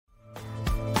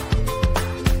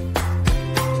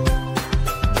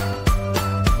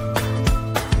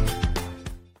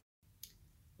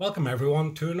Welcome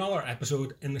everyone to another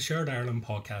episode in the Shared Ireland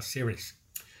podcast series.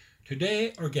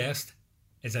 Today our guest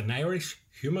is an Irish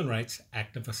human rights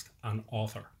activist and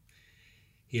author.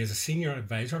 He is a senior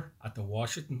advisor at the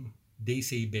Washington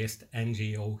DC based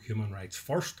NGO Human Rights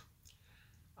First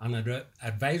and an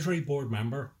advisory board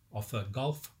member of the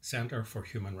Gulf Center for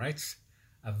Human Rights,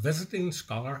 a visiting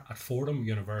scholar at Fordham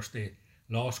University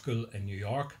Law School in New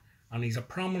York, and he's a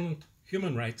prominent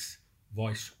human rights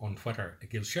voice on Twitter.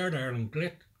 It gives Shared Ireland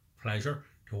great pleasure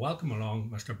to welcome along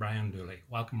Mr. Brian Dooley.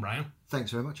 Welcome, Brian.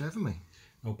 Thanks very much for having me.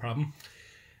 No problem.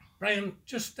 Brian,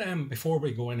 just before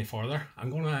we go any further, I'm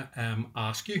going to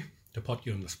ask you to put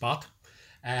you on the spot.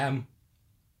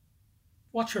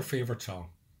 What's your favourite song?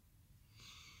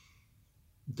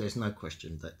 There's no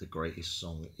question that the greatest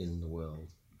song in the world,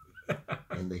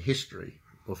 in the history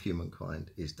of humankind,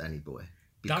 is Danny Boy.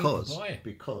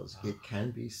 Because it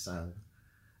can be sung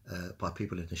by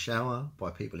people in the shower, by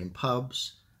people in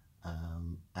pubs,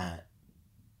 at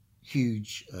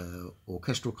huge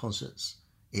orchestral concerts.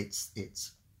 It's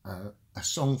a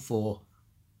song for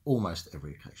almost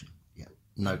every occasion. Yeah,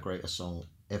 no greater song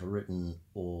ever written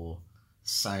or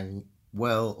sang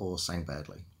well or sang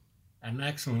badly. An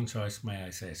excellent choice, may I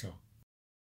say so.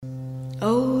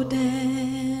 Oh,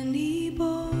 Danny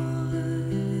boy,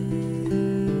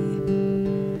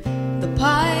 the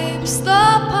pipes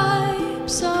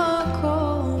are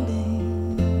calling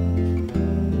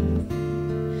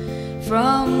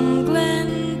from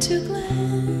glen to glen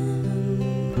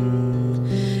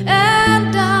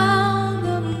and down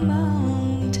the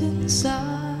mountainside.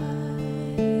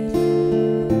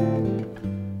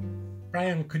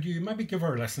 Brian, could you maybe give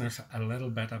our listeners a little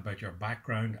bit about your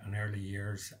background and early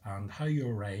years and how you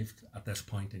arrived at this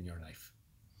point in your life?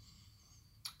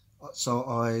 So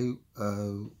I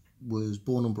was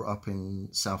born and brought up in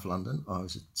South London. I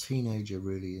was a teenager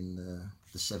really in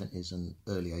the 70s and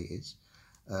early 80s.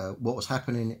 What was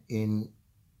happening in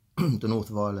the north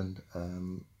of Ireland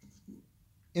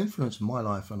influenced my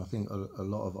life, and I think a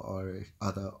lot of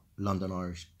other London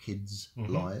Irish kids'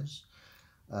 lives.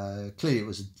 Clearly it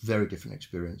was a very different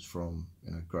experience from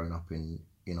growing up in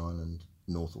Ireland,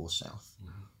 north or south.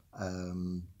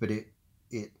 But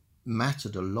it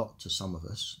mattered a lot to some of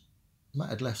us,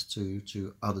 mattered less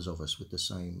to others of us with the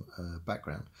same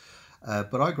background.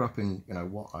 But I grew up in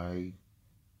what I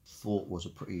thought was a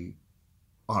pretty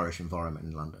Irish environment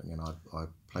in London. I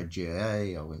played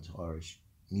GAA, I went to Irish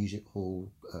music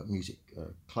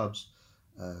clubs.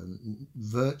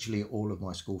 Virtually all of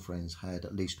my school friends had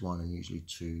at least one and usually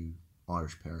two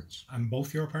Irish parents. And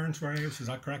both your parents were Irish, is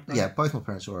that correct, Brian? Yeah, both my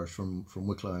parents were Irish, from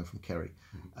Wicklow and from Kerry.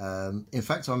 In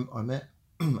fact, I met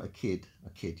a kid,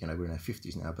 we're in our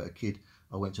 50s now, but a kid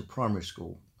I went to primary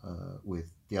school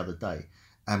with the other day,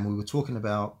 and we were talking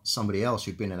about somebody else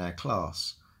who'd been in our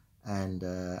class, and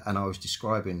I was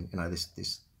describing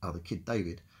this other kid,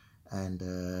 David, and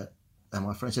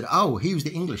my friend said, "Oh, he was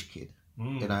the English kid."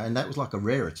 And that was like a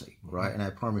rarity, right? In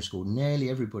our primary school, nearly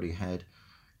everybody had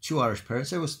two Irish parents.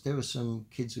 There were some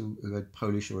kids who had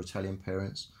Polish or Italian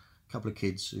parents, a couple of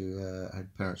kids who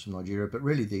had parents from Nigeria, but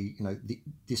really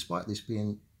despite this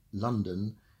being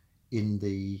London in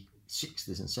the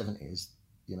 60s and 70s,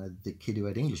 the kid who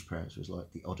had English parents was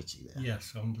like the oddity there.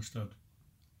 Yes, understood.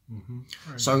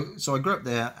 So I grew up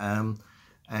there,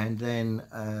 and then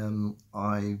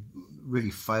I really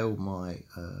failed my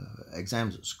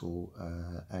exams at school,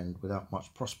 and without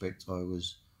much prospect, I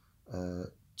was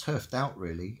turfed out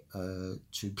really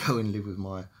to go and live with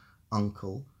my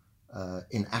uncle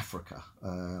in Africa.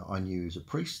 I knew he was a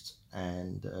priest,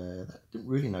 and didn't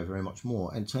really know very much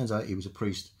more. And it turns out he was a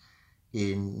priest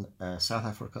in South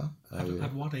Africa.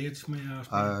 At what age, may I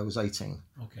ask? I was 18.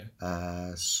 Okay.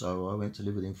 So I went to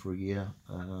live with him for a year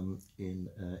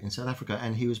in South Africa,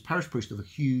 and he was parish priest of a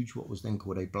huge, what was then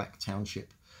called a black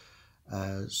township.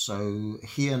 So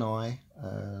he and I,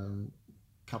 a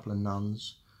couple of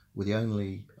nuns, were the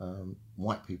only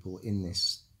white people in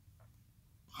this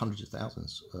hundreds of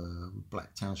thousands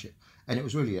black township, and it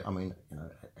was really,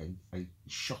 a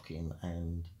shocking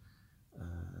and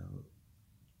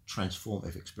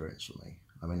transformative experience for me.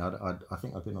 I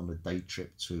think I've been on a day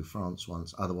trip to France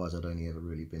once. Otherwise, I'd only ever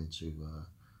really been to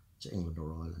England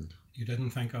or Ireland. You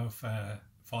didn't think of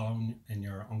following in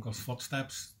your uncle's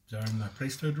footsteps during the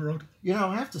priesthood road?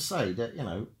 I have to say that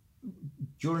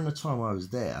during the time I was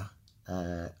there,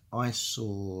 I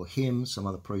saw him, some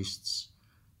other priests,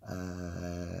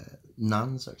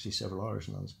 nuns, actually several Irish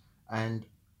nuns, and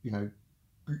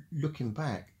looking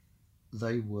back,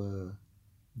 they were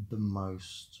the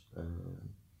most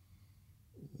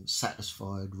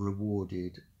satisfied,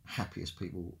 rewarded, happiest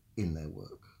people in their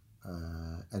work.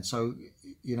 And so,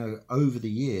 over the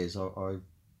years, I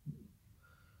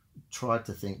tried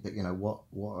to think that,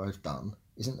 what I've done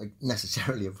isn't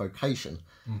necessarily a vocation,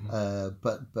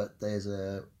 but there's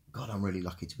God, I'm really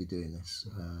lucky to be doing this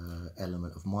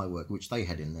element of my work, which they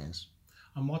had in theirs.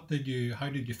 And how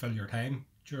did you fill your time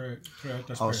throughout this period?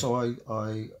 Oh, so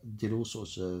I did all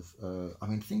sorts of,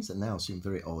 things that now seem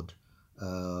very odd.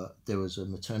 There was a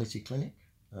maternity clinic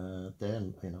there,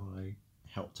 and I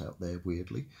helped out there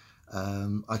weirdly.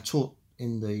 I taught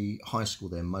in the high school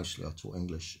there mostly. I taught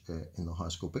English in the high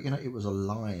school, but it was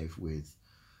alive with,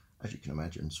 as you can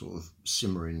imagine, sort of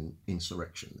simmering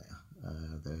insurrection there.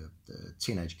 The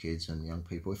teenage kids and young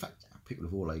people, in fact, people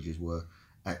of all ages were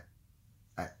at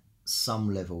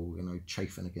some level,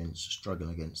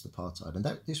 struggling against apartheid, and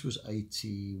this was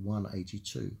 81,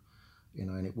 82,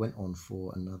 and it went on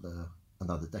for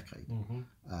another decade.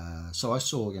 So I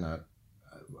saw,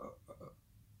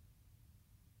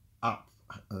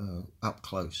 up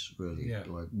close, really,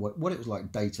 like what it was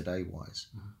like day to day wise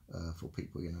for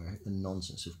people. The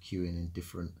nonsense of queuing in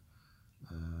different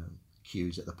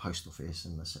queues at the post office,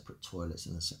 and the separate toilets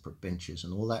and the separate benches,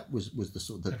 and all that was the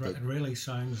sort of. It really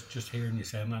sounds, just hearing you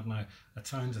saying that now, it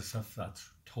sounds as if that's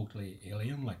totally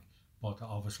alien, like. But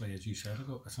obviously, as you said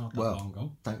ago, it's not that long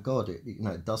ago. Thank God,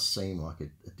 it does seem like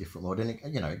a different world,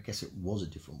 and I guess it was a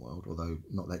different world, although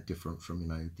not that different from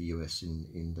the US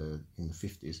in the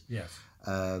 50s. Yes.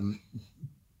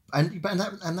 And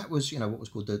that was what was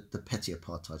called the petty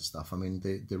apartheid stuff. I mean,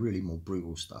 the really more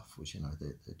brutal stuff was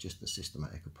just the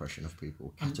systematic oppression of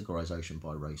people, categorization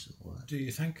by race and all that. Do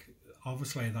you think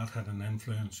obviously that had an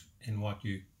influence in what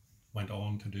you went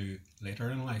on to do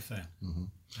later in life then,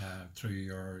 through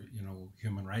your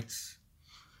human rights?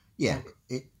 Yeah,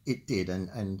 it did,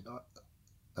 and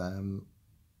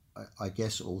I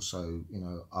guess also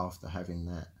after having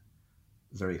that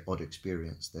very odd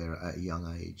experience there at a young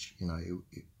age,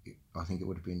 I think it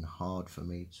would have been hard for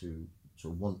me to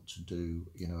want to do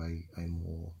a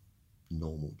more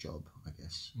normal job, I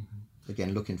guess.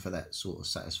 Again, looking for that sort of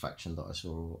satisfaction that I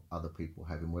saw other people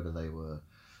having, whether they were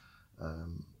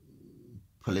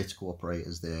political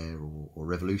operators there, or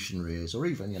revolutionaries, or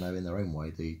even in their own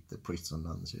way the priests and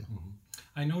nuns here.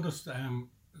 I noticed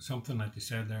something that you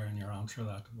said there in your answer,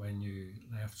 that when you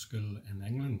left school in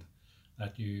England,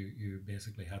 that you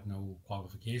basically had no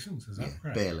qualifications. Is that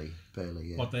correct? Barely,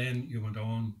 yeah. But then you went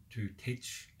on to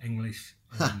teach English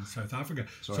in South Africa.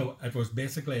 So it was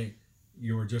basically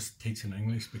you were just teaching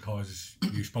English because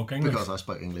you spoke English. Because I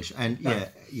spoke English, and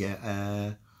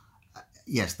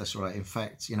yes, that's right. In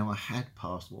fact, I had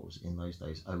passed what was in those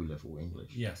days O-level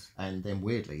English. Yes. And then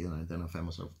weirdly, then I found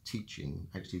myself teaching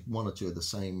actually one or two of the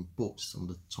same books, some of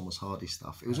the Thomas Hardy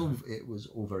stuff. It was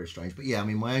all very strange. But yeah, I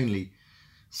mean, my only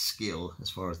skill, as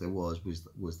far as there was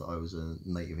that I was a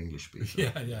native English speaker.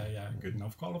 Yeah. Good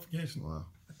enough qualification. Wow.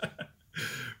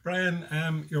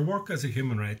 Brian, your work as a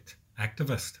human rights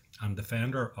activist and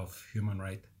defender of human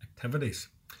rights activities,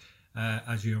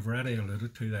 as you've already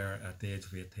alluded to there, at the age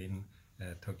of 18,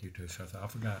 took you to South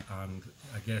Africa, and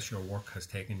I guess your work has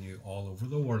taken you all over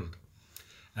the world,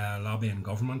 lobbying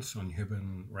governments on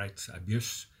human rights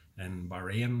abuse in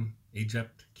Bahrain,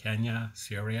 Egypt, Kenya,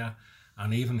 Syria,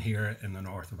 and even here in the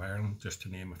north of Ireland, just to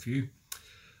name a few.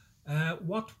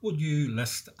 What would you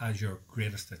list as your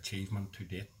greatest achievement to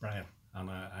date, Brian? And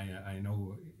I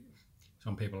know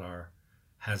some people are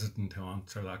hesitant to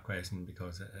answer that question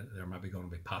because they're maybe going to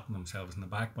be patting themselves in the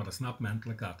back, but it's not meant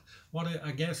like that. What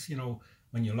I guess,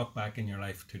 when you look back in your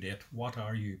life to date, what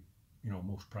are you,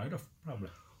 most proud of, probably?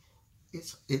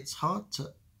 It's hard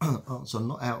to answer,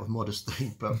 not out of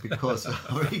modesty, but because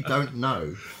I really don't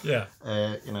know. Yeah.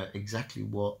 Exactly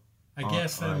what. I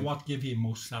guess then what give you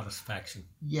most satisfaction?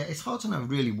 Yeah, it's hard to know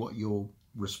really what you're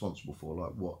responsible for,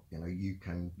 like what you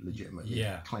can legitimately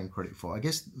claim credit for. I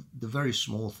guess the very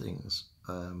small things,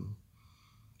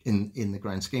 in the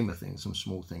grand scheme of things, some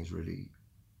small things really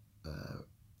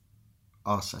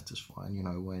are satisfying.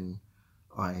 When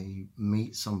I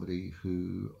meet somebody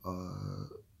who's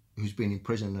been in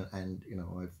prison and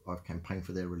I've campaigned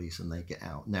for their release and they get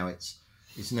out. Now it's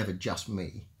never just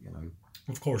me.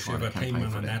 Of course, you have a team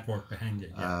and a network behind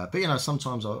you. Yeah. But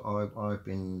sometimes I've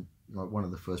been one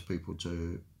of the first people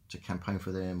to campaign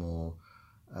for them, or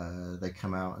they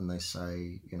come out and they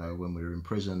say, when we were in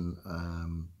prison,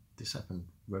 this happened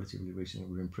relatively recently.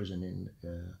 We were in prison in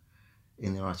the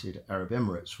United Arab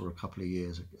Emirates for a couple of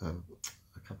years.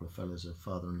 A couple of fellas, a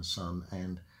father and a son,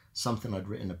 and something I'd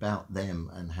written about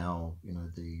them and how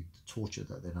the torture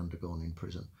that they'd undergone in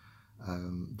prison.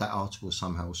 That article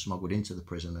somehow was smuggled into the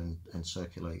prison and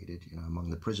circulated, among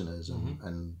the prisoners,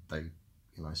 and they,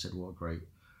 said what a great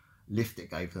lift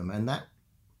it gave them, and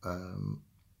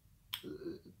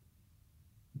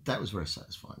that was very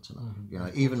satisfying to know. Mm-hmm. You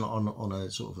know, even on a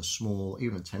sort of a small,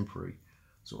 even a temporary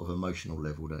sort of emotional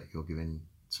level, that you're giving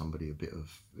somebody a bit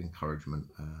of encouragement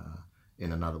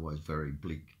in an otherwise very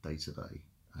bleak day to day.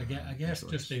 I guess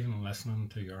just even listening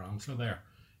to your answer there,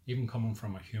 even coming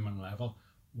from a human level,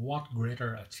 what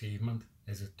greater achievement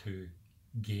is it to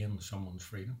gain someone's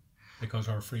freedom? Because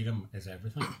our freedom is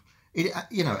everything.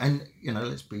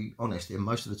 Let's be honest here,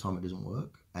 most of the time it doesn't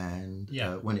work, and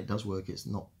when it does work, it's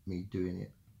not me doing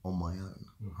it on my own,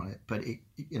 right? But it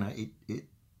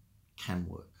can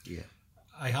work. Yeah.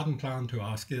 I hadn't planned to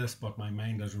ask you this, but my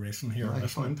mind is racing here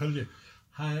listening to you.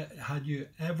 Had you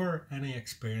ever any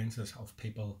experiences of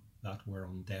people that were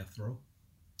on death row?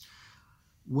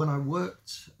 When I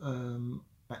worked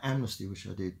at Amnesty, which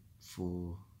I did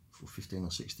for 15 or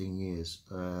 16 years,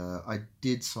 I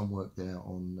did some work there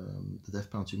on the death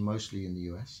penalty, mostly in the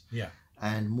US. Yeah.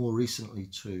 And more recently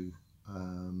too,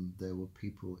 there were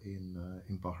people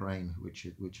in Bahrain, which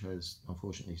has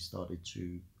unfortunately started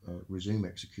to resume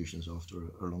executions after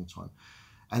a long time,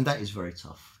 and that is very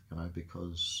tough,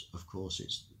 because of course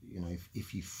it's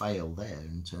if you fail there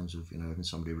in terms of having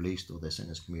somebody released or their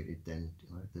sentence commuted, then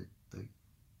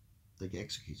they get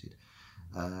executed.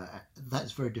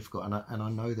 That's very difficult, and I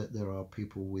know that there are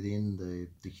people within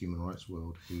the human rights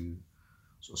world who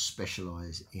sort of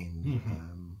specialise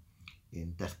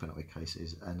in death penalty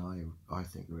cases, and I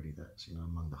think really that's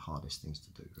among the hardest things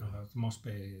to do. Really. It must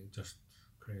be just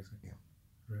crazy. Yeah,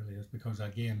 it really is, because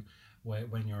again,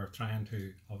 when you're trying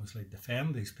to obviously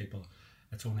defend these people,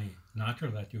 it's only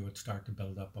natural that you would start to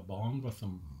build up a bond with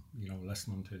them,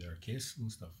 listening to their case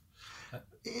and stuff.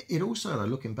 It also,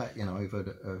 looking back,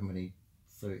 over many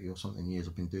 30 or something years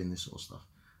I've been doing this sort of stuff,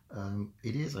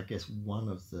 it is, I guess, one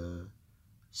of the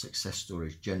success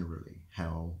stories generally,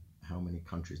 how many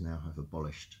countries now have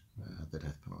abolished the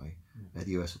death penalty. The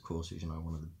US, of course, is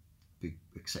one of the big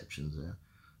exceptions there,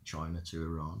 China to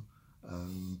Iran.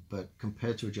 But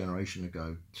compared to a generation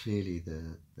ago, clearly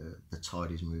the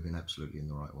tide is moving absolutely in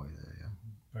the right way there. Yeah.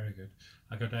 Very good.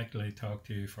 I could actually talk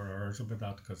to you for hours about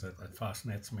that, because it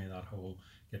fascinates me, that whole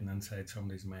getting inside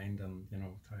somebody's mind and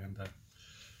trying to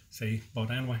see.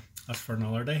 But anyway, that's for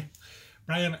another day.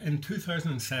 Brian, in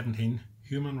 2017,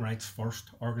 Human Rights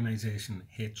First organisation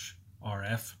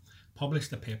HRF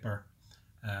published a paper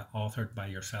authored by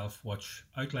yourself, which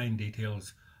outlined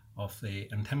details of the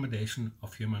intimidation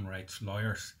of human rights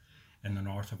lawyers in the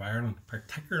north of Ireland,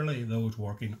 particularly those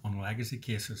working on legacy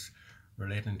cases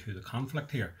relating to the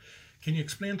conflict here. Can you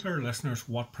explain to our listeners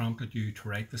what prompted you to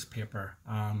write this paper,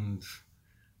 and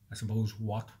I suppose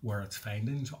what were its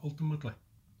findings ultimately?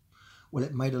 Well,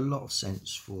 it made a lot of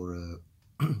sense for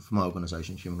my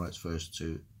organisation, Human Rights First,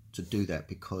 to do that,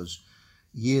 because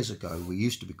years ago we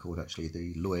used to be called actually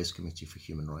the Lawyers Committee for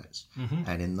Human Rights,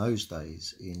 and in those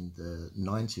days, in the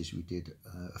 90s, we did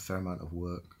a fair amount of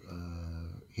work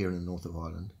here in the north of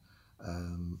Ireland.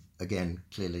 Again,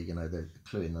 clearly, the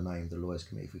clue in the name, the Lawyers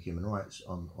Committee for Human Rights,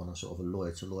 on a sort of a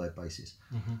lawyer-to-lawyer basis,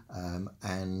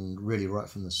 and really right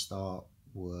from the start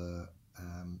were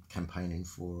campaigning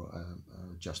for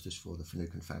justice for the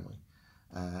Finucane family,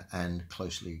 and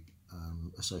closely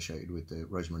associated with the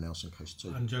Rosemary Nelson case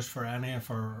too. And just for any of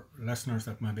our listeners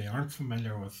that maybe aren't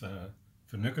familiar with the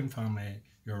Finucane family,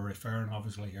 you're referring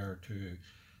obviously here to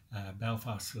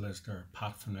Belfast solicitor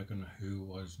Pat Finucane, who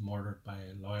was murdered by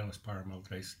loyalist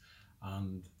paramilitaries,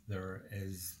 and there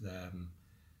is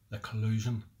the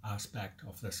collusion aspect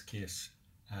of this case,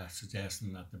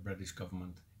 suggesting that the British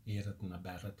government aided and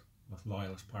abetted with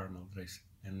loyalist paramilitaries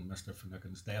in Mr.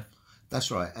 Finucane's death.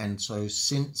 That's right, and so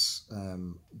since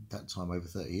that time, over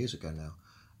 30 years ago now,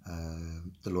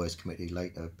 the Lawyers Committee,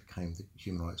 later became the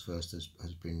Human Rights First,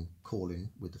 has been calling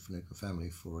with the Finucane family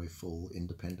for a full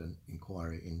independent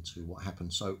inquiry into what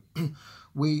happened. So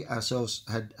we ourselves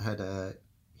had a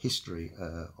history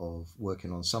of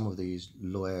working on some of these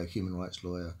human rights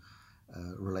lawyer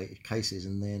related cases,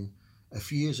 and then a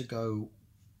few years ago,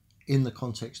 in the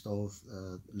context of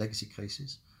legacy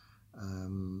cases,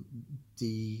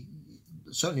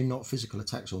 certainly not physical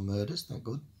attacks or murders, thank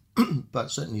God, but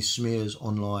certainly smears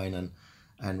online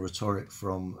and rhetoric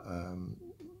from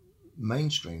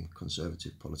mainstream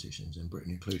conservative politicians in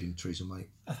Britain, including Theresa May.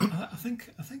 I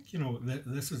think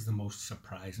this is the most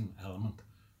surprising element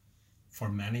for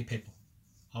many people.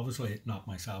 Obviously, not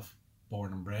myself,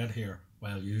 born and bred here,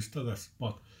 well used to this,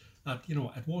 but that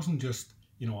it wasn't just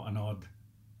an odd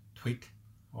tweet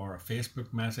or a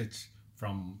Facebook message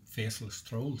from faceless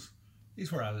trolls.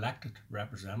 These were elected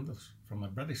representatives from the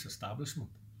British establishment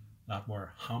that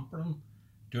were hampering,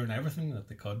 doing everything that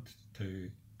they could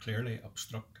to clearly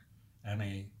obstruct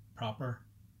any proper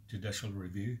judicial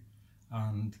review,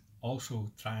 and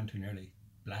also trying to nearly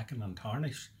blacken and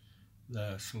tarnish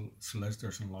the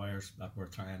solicitors and lawyers that were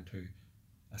trying to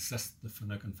assist the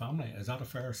Finucane family. Is that a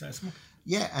fair assessment?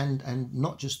 Yeah, and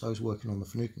not just those working on the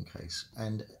Finucane case.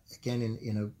 And again,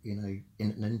 in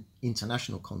an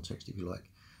international context, if you like,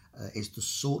 it's the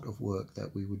sort of work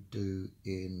that we would do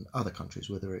in other countries,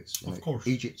 whether it's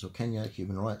Egypt or Kenya.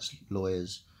 Human rights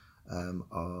lawyers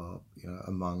are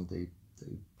among the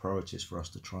priorities for us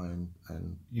to try and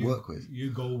work with.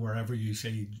 You go wherever you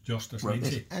see justice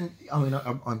needs you. And I mean,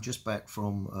 I'm just back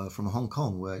from Hong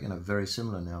Kong, where very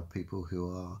similar now. People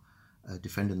who are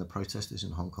defending the protesters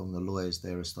in Hong Kong, the lawyers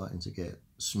there are starting to get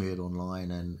smeared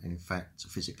online and in fact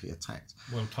physically attacked.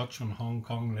 We'll touch on Hong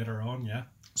Kong later on, yeah.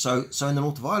 So in the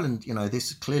north of Ireland,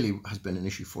 this clearly has been an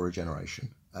issue for a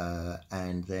generation.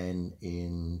 And then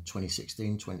in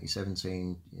 2016,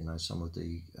 2017, some of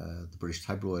the British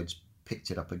tabloids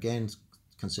picked it up again.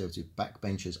 Conservative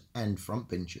backbenchers and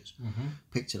frontbenchers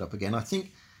picked it up again. I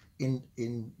think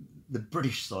in the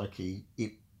British psyche,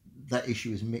 that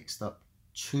issue is mixed up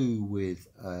too with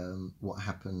what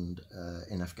happened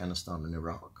in Afghanistan and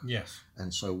Iraq. Yes.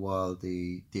 And so while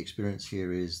the experience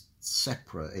here is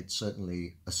separate, it's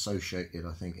certainly associated,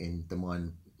 I think, in the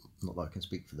mind, not that I can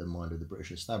speak for the mind of the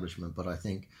British establishment, but I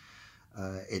think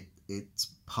it's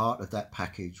part of that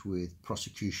package with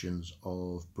prosecutions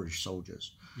of British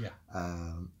soldiers. Yeah.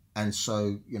 And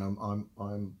so,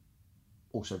 I'm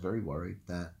also very worried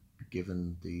that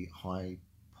given the high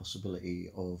possibility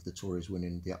of the Tories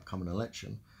winning the upcoming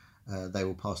election, they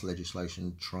will pass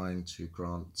legislation trying to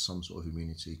grant some sort of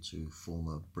immunity to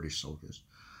former British soldiers.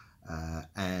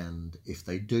 And if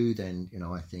they do, then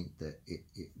I think that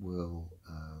it will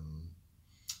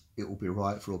be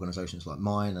right for organisations like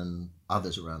mine and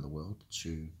others around the world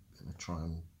to try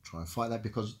and fight that,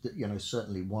 because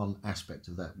certainly one aspect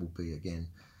of that will be again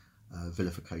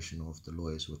vilification of the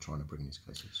lawyers who are trying to bring these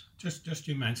cases. Just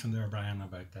you mentioned there, Brian,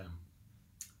 about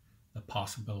the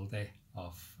possibility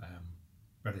of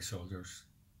British soldiers,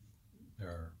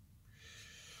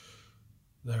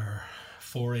 their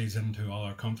forays into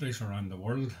other countries around the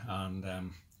world,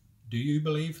 and do you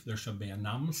believe there should be an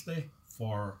amnesty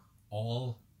for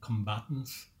all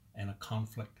combatants in a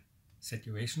conflict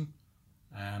situation?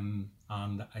 And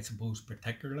I suppose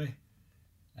particularly,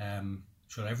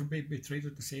 should everybody be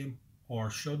treated the same, or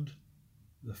should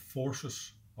the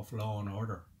forces of law and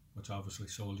order, which obviously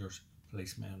soldiers,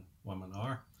 policemen, women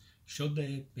are, should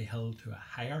they be held to a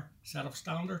higher set of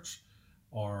standards,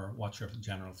 or what's your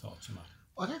general thoughts on that?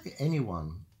 I don't think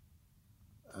anyone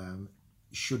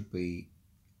should be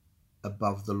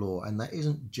above the law, and that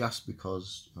isn't just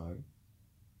because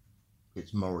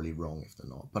it's morally wrong if they're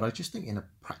not, but I just think in a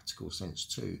practical sense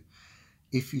too,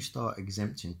 if you start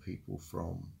exempting people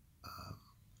from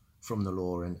the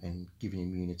law and giving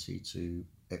immunity to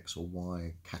X or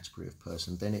Y category of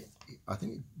person, then I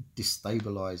think it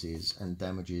destabilizes and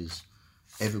damages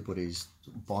everybody's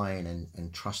buying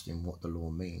and trusting what the law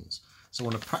means. So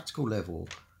on a practical level,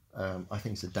 I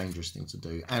think it's a dangerous thing to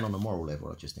do, and on a moral level,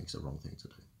 I just think it's the wrong thing to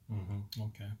do.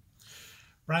 Okay.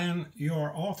 Brian,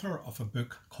 you're author of a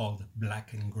book called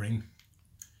Black and Green,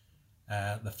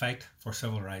 The Fight for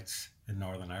Civil Rights in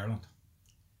Northern Ireland.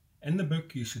 In the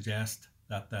book, you suggest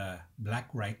that the black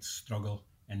rights struggle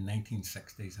in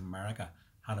 1960s America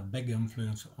had a big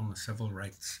influence on the civil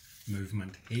rights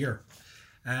movement here.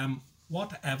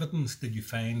 What evidence did you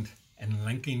find in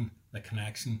linking the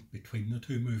connection between the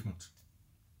two movements?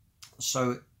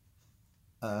 So,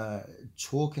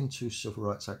 talking to civil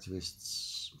rights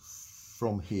activists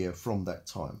from that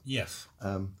time, yes,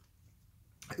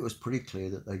 it was pretty clear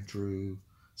that they drew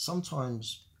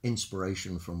sometimes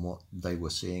inspiration from what they were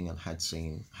seeing and had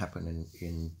seen happen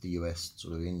in the US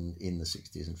sort of in the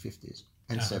 60s and 50s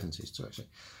and 70s too, actually.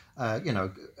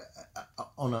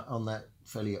 On that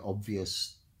fairly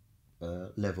obvious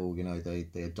level,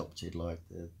 they adopted like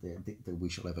the We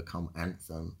Shall Overcome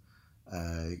anthem.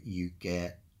 You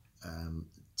get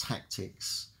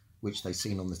tactics which they've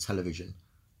seen on the television.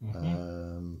 I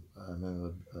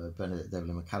remember Benedict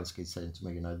Devlin McCalskey saying to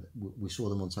me, we saw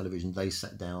them on television, they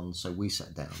sat down, so we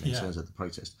sat down in terms of the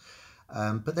protest.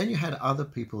 But then you had other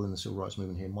people in the civil rights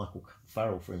movement here, Michael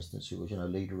Farrell, for instance, who was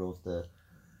leader of the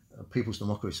People's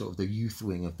Democracy, sort of the youth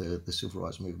wing of the civil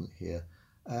rights movement here,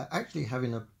 actually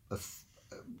having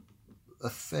a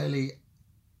fairly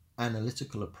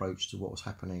analytical approach to what was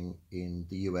happening in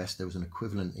the US. There was an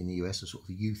equivalent in the US, a sort of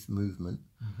youth movement,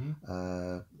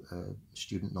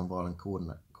 Student Nonviolent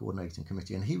Coordinating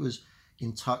Committee, and he was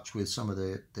in touch with some of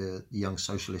the young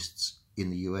socialists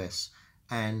in the US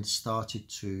and started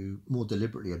to more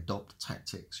deliberately adopt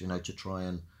tactics, to try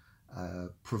and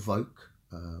provoke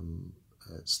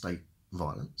state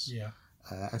violence. Yeah.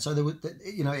 And so there were,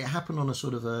 it happened on a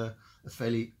sort of a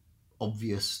fairly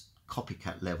obvious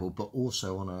copycat level, but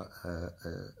also on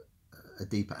a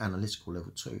deeper analytical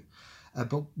level too.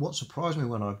 But what surprised me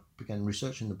when I began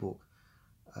researching the book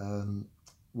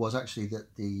was actually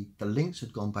that the links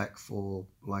had gone back for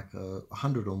like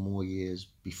 100 or more years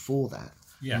before that.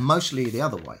 Yeah. Mostly the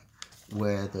other way,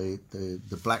 where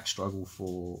the black struggle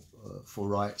for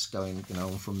rights going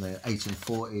from the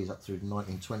 1840s up through the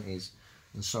 1920s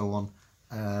and so on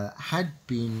had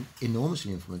been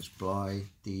enormously influenced by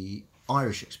the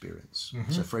Irish experience.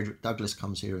 Mm-hmm. So Frederick Douglass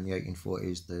comes here in the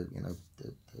 1840s. The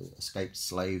escaped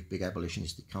slave, big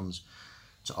abolitionist. He comes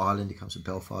to Ireland. He comes to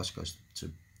Belfast. Goes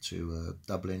to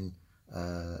Dublin.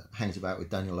 Hangs about with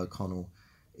Daniel O'Connell.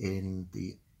 In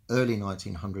the early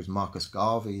 1900s, Marcus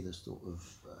Garvey, the sort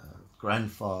of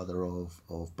grandfather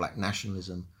of black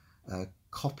nationalism,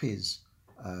 copies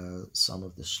some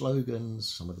of the slogans,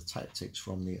 some of the tactics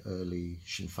from the early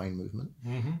Sinn Féin movement.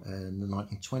 Mm-hmm. In the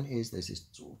 1920s, there's this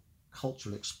sort of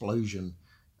cultural explosion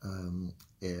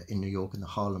in New York in the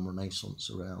Harlem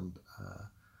Renaissance around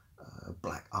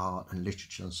black art and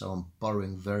literature and so on,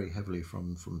 borrowing very heavily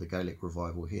from the Gaelic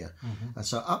revival here. Mm-hmm. And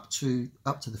so up to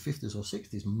the 50s or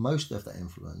 60s, most of that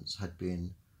influence had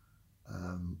been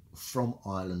from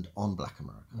Ireland on black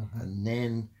America. Mm-hmm. And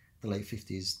then the late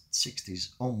 50s, 60s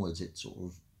onwards, it sort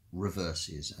of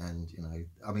reverses. And,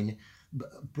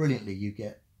 brilliantly, you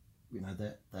get,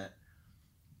 that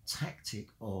tactic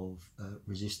of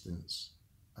resistance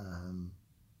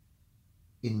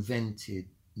invented,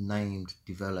 named,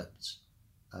 developed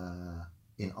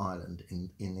in Ireland in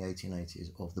the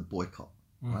 1880s of the boycott,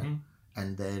 Mm-hmm. right?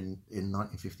 And then in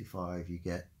 1955 you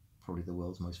get probably the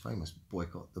world's most famous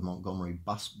boycott, the Montgomery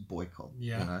bus boycott,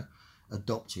 Yeah.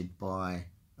 Adopted by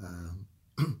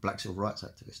black civil rights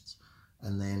activists,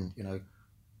 and then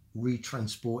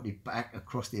retransported back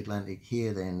across the Atlantic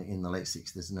here then in the late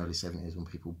 60s and early 70s when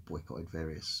people boycotted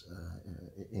various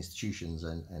institutions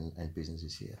and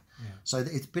businesses here. Yeah. So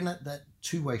it's been that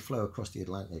two-way flow across the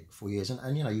Atlantic for years,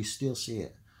 and you still see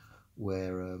it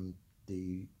where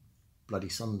the Bloody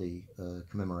Sunday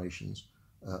commemorations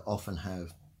often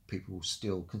have people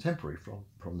still contemporary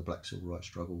from the black civil rights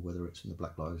struggle, whether it's in the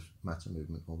Black Lives Matter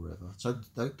movement or wherever. So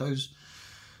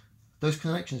those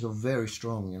connections are very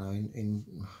strong,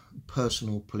 in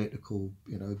personal, political.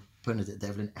 Bernadette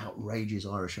Devlin outrages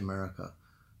Irish America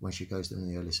when she goes there in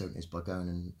the early 70s by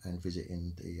going and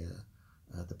visiting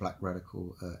the black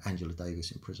radical Angela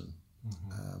Davis in prison.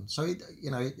 Mm-hmm. So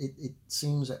it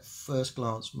seems at first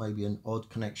glance maybe an odd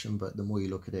connection, but the more you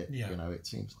look at it, Yeah. It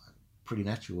seems like pretty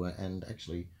natural and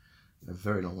actually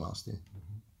very long lasting.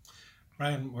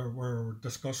 Brian, we're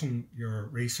discussing your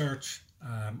research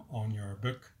on your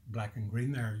book, Black and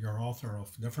Green there. You're author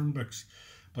of different books,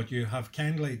 but you have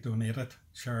kindly donated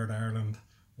Shared Ireland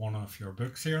one of your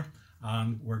books here,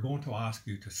 and we're going to ask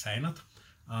you to sign it,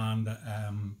 and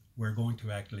we're going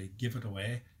to actually give it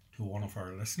away to one of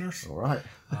our listeners. All right.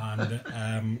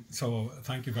 And so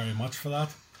thank you very much for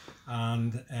that.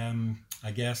 And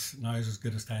I guess now is as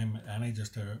good as time any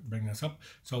just to bring this up.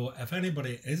 So if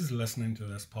anybody is listening to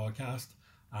this podcast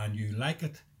and you like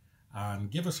it,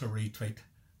 and give us a retweet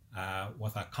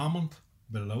with a comment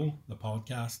below the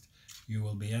podcast, you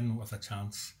will be in with a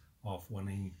chance of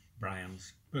winning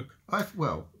Brian's book.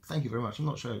 Well, thank you very much. I'm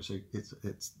not sure it's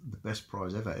the best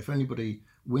prize ever. If anybody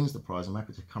wins the prize, I'm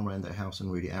happy to come around their house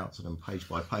and read it out to them page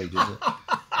by page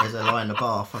as they lie in the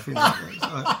bath. I think that's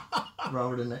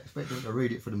rather than expect them to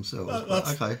read it for themselves.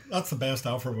 Okay. That's the best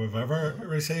offer we've ever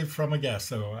received from a guest.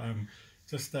 So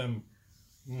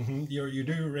you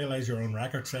do realise you're on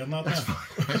record saying that. That's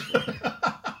fine.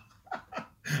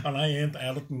 And I ain't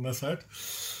editing this out.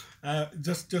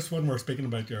 Just when we're speaking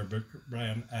about your book,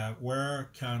 Brian, where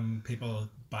can people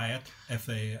buy it if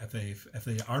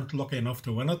they aren't lucky enough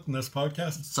to win it in this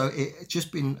podcast? So it's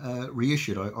just been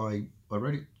reissued. I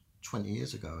wrote it 20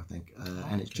 years ago, I think,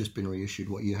 and it's just been reissued.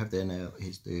 What you have there now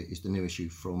is the new issue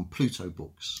from Pluto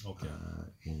Books,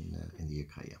 in the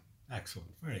UK. Yeah. Excellent,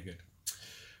 very good.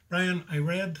 Brian, I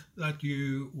read that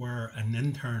you were an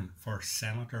intern for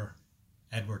Senator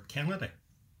Edward Kennedy.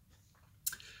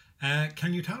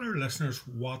 Can you tell our listeners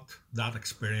what that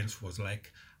experience was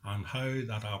like and how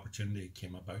that opportunity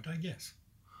came about, I guess?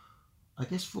 I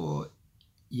guess for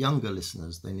younger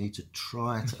listeners, they need to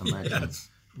try to imagine,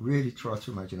 really try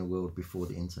to imagine a world before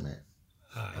the internet,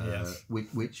 yes.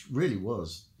 which really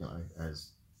was,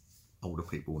 as older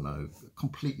people know,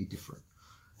 completely different.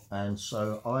 And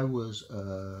so I was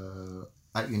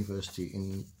at university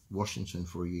in Washington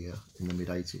for a year in the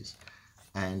mid-80s,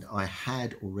 and I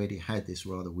had already had this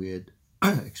rather weird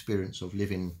experience of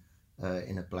living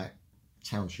in a black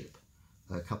township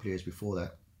a couple of years before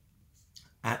that,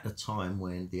 at the time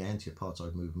when the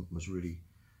anti-apartheid movement was really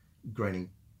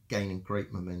gaining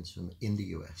great momentum in the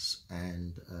US,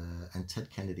 and Ted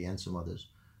Kennedy and some others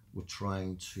were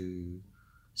trying to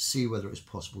see whether it was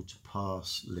possible to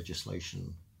pass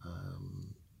legislation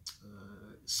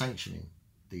sanctioning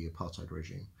the apartheid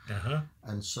regime.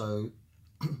 And so,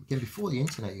 again, before the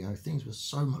internet, things were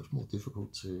so much more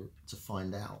difficult to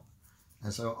find out.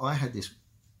 And so I had this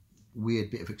weird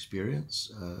bit of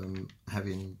experience,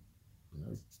 having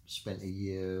spent a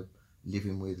year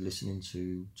living with, listening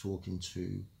to, talking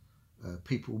to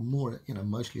people more,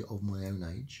 mostly of my own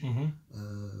age,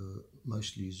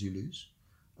 mostly Zulus.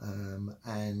 And,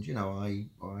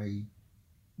 I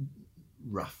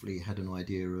roughly had an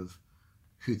idea of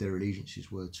who their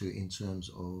allegiances were to in terms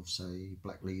of, say,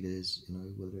 black leaders,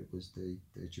 whether it was the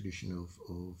tradition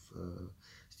of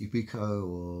Steve Biko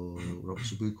or Robert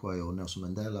Sobukwe or Nelson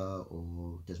Mandela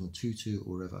or Desmond Tutu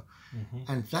or whatever.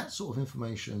 And that sort of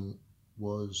information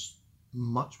was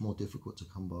much more difficult to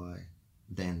come by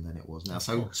then than it was now.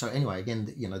 So anyway, again,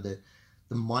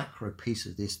 the micro piece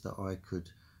of this that I could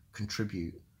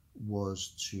contribute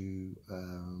was to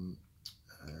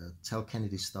tell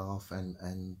Kennedy's staff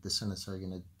and the senator,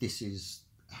 this is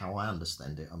how I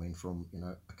understand it. I mean, from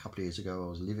a couple of years ago, I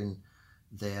was living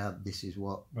there. This is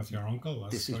what with your uncle.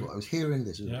 This is what I was hearing.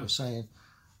 This is what I was saying.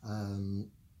 And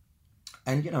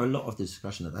a lot of the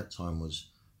discussion at that time was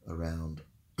around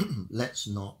let's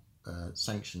not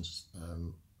sanctions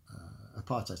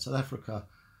apartheid. South Africa,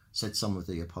 said some of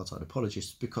the apartheid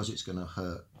apologists, because it's going to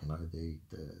hurt the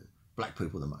black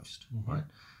people the most, right?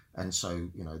 And so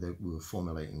we were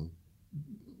formulating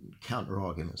counter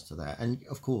arguments to that. And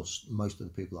of course, most of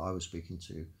the people I was speaking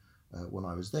to when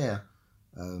I was there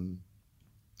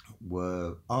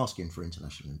were asking for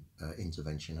international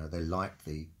intervention. They liked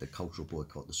the cultural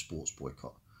boycott, the sports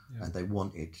boycott, and they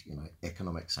wanted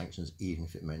economic sanctions, even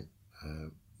if it meant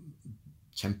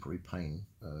temporary pain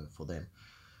for them.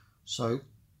 So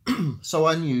so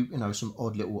I knew some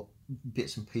odd little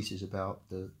bits and pieces about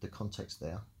the context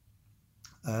there.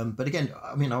 But again,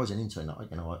 I mean, I was an intern. I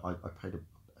played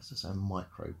a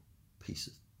micro piece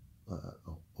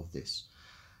of this,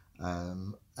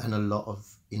 and a lot of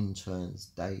interns'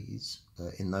 days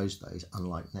in those days,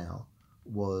 unlike now,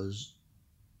 was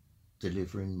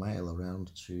delivering mail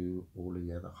around to all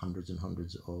the other hundreds and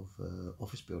hundreds of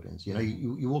office buildings.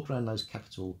 You walk around those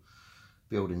Capitol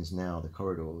buildings now, the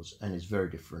corridors, and it's very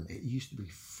different. It used to be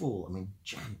full, I mean,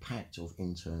 jam-packed of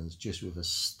interns, just with a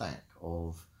stack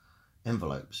of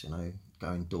envelopes,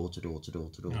 going door to door to door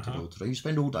to door to door to door. You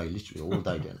spend all day, literally all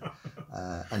day doing it.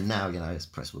 And now, it's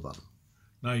press of a button.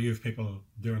 Now you have people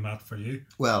doing that for you.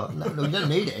 Well, no, you don't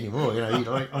need it anymore.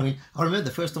 I mean, I remember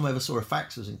the first time I ever saw a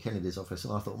fax was in Kennedy's office,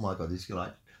 and I thought, oh my God, this is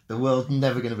like, the world's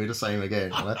never going to be the same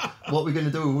again. What are we going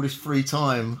to do with all this free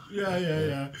time?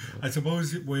 Yeah. I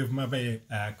suppose we've maybe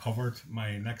covered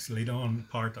my next lead-on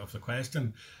part of the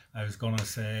question. I was going to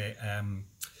say,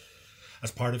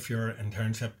 as part of your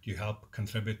internship, you helped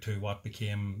contribute to what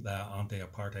became the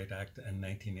Anti-Apartheid Act in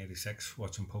 1986,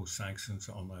 which imposed sanctions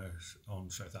on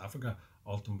South Africa,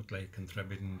 ultimately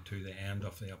contributing to the end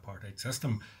of the apartheid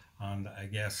system. And I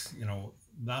guess,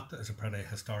 that is a pretty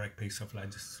historic piece of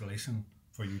legislation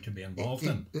for you to be involved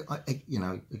in.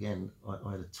 Again,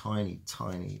 I had a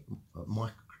tiny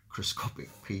microscopic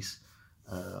piece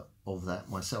of that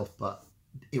myself, but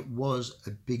it was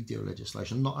a big deal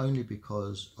legislation, not only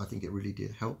because I think it really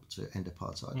did help to end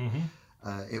apartheid.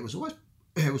 It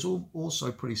was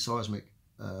also pretty seismic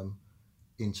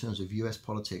in terms of US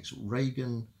politics.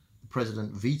 Reagan, the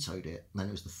president, vetoed it, and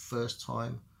it was the first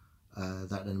time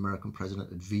that an American president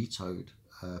had vetoed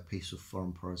a piece of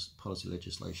foreign policy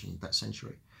legislation that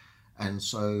century. And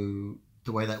so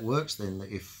the way that works then,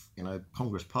 that if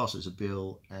Congress passes a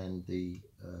bill and the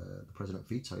president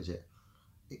vetoes it,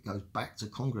 it goes back to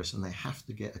Congress, and they have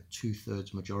to get a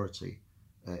 2/3 majority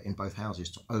in both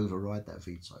houses to override that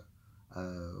veto,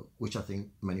 which I think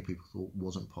many people thought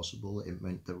wasn't possible. It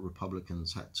meant that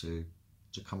Republicans had to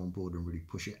come on board and really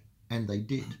push it, and they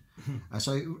did. And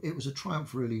so it was a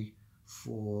triumph really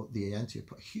for the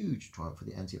huge triumph for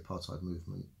the anti-apartheid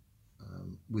movement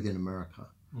within America,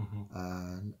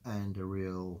 and a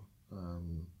real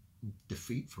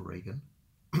defeat for Reagan.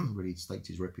 Really staked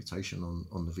his reputation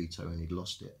on the veto, and he'd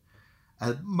lost it.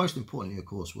 Most importantly, of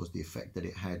course, was the effect that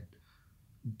it had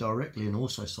directly and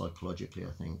also psychologically,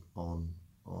 I think, on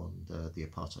the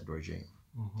apartheid regime.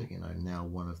 That, now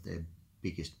one of their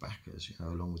biggest backers,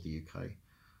 along with the UK,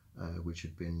 which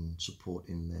had been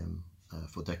supporting them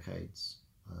for decades,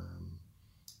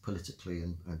 politically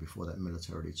and before that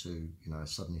militarily too,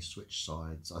 suddenly switched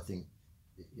sides. I think,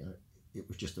 it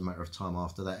was just a matter of time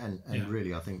after that, and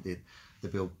really I think the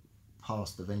bill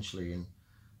passed eventually in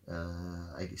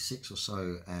 86 or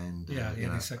so, and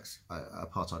 86.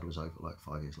 Apartheid was over like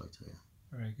 5 years later. Yeah.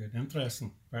 Very good,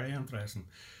 interesting, very interesting.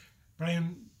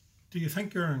 Brian, do you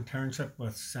think your internship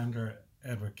with Senator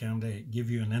Edward Kennedy gave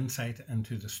you an insight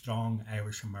into the strong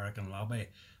Irish American lobby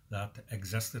that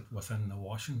existed within the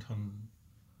Washington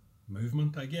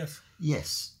movement, I guess?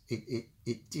 Yes,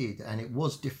 it did, and it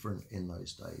was different in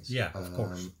those days. Yeah, of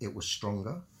course. It was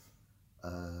stronger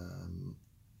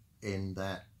in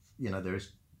that, there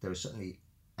is certainly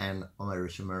an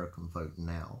Irish American vote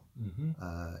now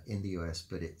in the US,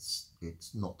 but it's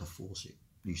not the force it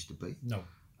used to be. No.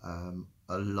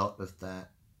 A lot of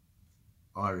that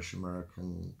Irish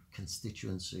American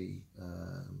constituency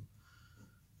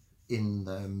in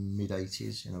the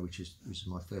mid-80s, which was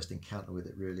my first encounter with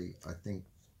it, really, I think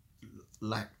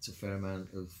lacked a fair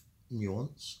amount of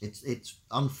nuance. It's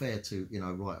unfair to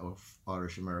write off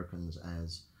Irish Americans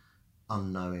as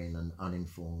unknowing and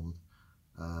uninformed,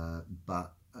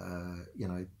 but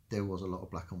there was a lot of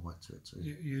black and white to it too.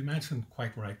 You mentioned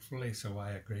quite rightfully, so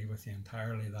I agree with you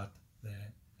entirely, that the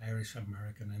Irish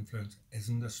American influence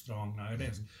isn't as strong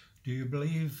nowadays. Do you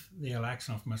believe the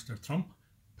election of Mr. Trump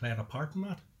played a part in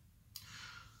that?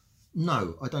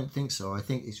 No, I don't think so. I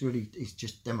think it's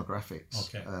just demographics.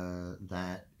 Okay.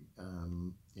 That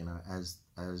as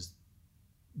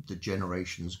the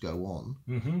generations go on,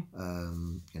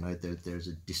 there's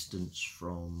a distance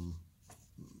from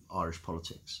Irish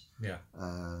politics. Yeah.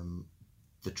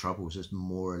 The Troubles has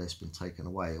more or less been taken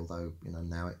away, although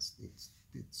now it's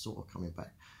sort of coming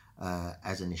back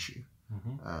as an issue.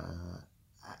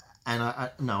 And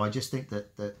I just think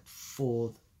that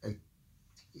for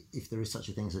if there is such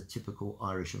a thing as a typical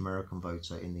Irish American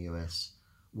voter in the US,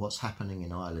 what's happening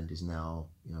in Ireland is now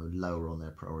lower on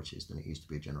their priorities than it used to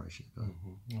be a generation ago.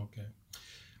 Okay.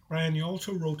 Brian, you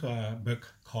also wrote a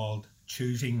book called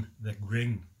Choosing the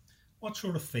Green. What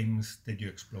sort of themes did you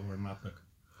explore in that book?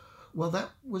 Well,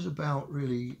 that was about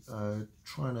really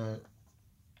trying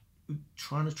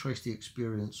to trace the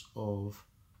experience of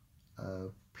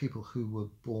people who were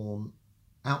born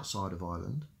outside of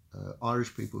Ireland,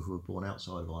 Irish people who were born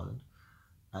outside of Ireland,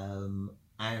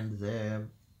 and their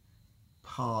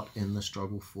part in the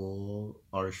struggle for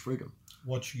Irish freedom.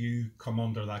 Would you come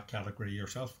under that category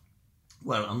yourself?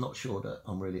 Well, I'm not sure that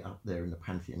I'm really up there in the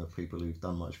pantheon of people who've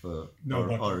done much for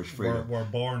Irish freedom. We're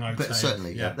born outside. But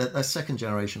certainly, they're second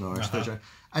generation Irish, third generation,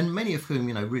 and many of whom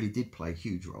really did play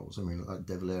huge roles. I mean, like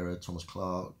De Valera, Thomas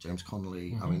Clark, James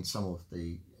Connolly. I mean, some of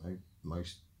the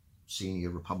most senior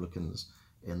Republicans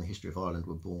in the history of Ireland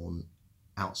were born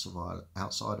outside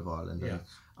of Ireland. And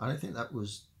I don't think that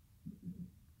was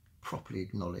properly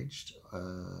acknowledged.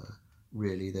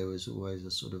 Really, there was always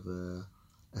a sort of a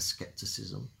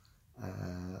scepticism.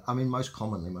 I mean, most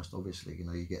obviously,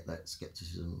 you get that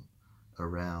scepticism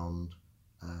around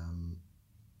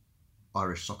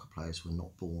Irish soccer players who were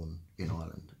not born in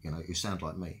Ireland, who sound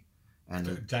like me.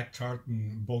 And Jack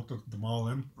Charlton bolted them all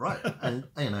in. Right, and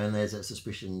and there's that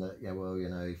suspicion that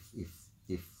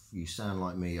if you sound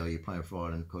like me, or you're playing for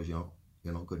Ireland because you're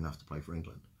not good enough to play for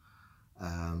England.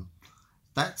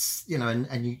 That's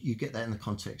and you get that in the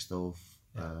context of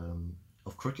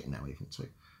cricket now even too.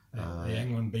 The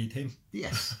England B team.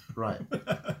 Yes, right.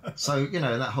 So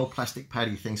that whole plastic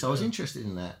paddy thing. So I was interested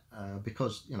in that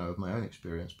because of my own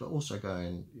experience, but also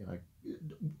going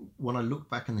when I look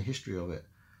back in the history of it,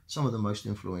 some of the most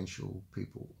influential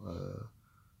people,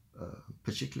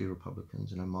 particularly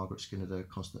Republicans, Margaret Skinner,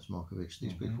 Constance Markievicz,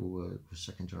 these people were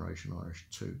second generation Irish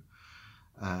too,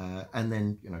 and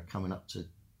then coming up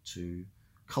to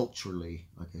culturally,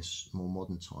 I guess, more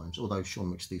modern times, although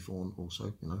Sean McSteephorn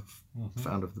also,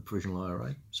 founder of the Provisional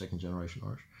IRA, second generation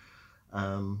Irish.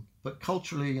 But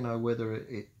culturally, whether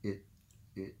it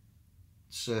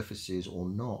surfaces or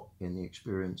not in the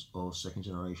experience of second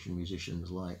generation musicians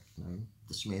like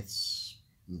the Smiths,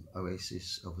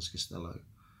 Oasis, Elvis Costello,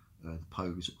 the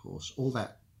Pogues, of course, all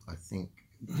that I think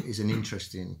is an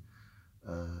interesting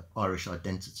Irish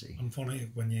identity. And funny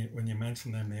when you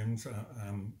mention their names,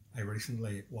 I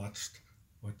recently watched,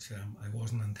 which I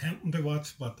wasn't intending to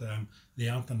watch, but the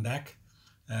Anthem Deck.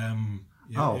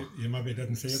 You maybe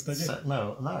didn't see it, did you?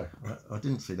 No, I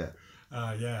didn't see that.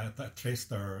 That traced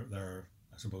their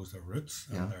I suppose their roots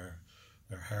and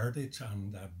their heritage,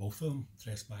 and both of them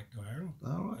traced back to Ireland.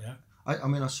 Oh, right. Yeah. I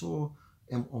mean, I saw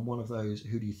on one of those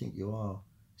Who Do You Think You Are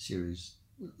series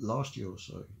last year or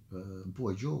so,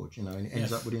 Boy George, and it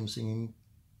ends up with him singing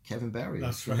Kevin Barry.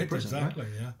 That's in right, prison, exactly,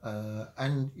 right? yeah.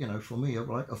 And for me, I'm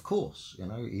like, of course,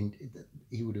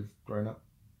 he would have grown up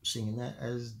singing that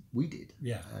as we did.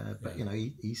 Yeah. But yeah.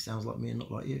 he sounds like me and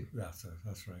not like you. That's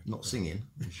right. Not singing.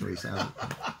 I'm sure he sounds.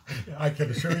 I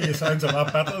can assure you, he sounds a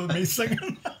lot better than me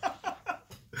singing.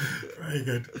 Very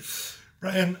good.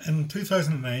 Brian, in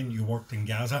 2009, you worked in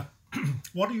Gaza.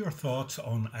 What are your thoughts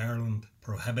on Ireland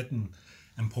prohibiting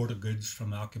imported goods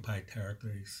from the occupied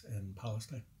territories in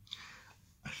Palestine?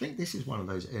 I think this is one of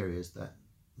those areas that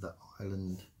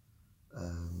Ireland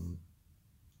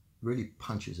really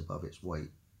punches above its weight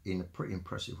in a pretty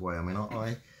impressive way. I mean,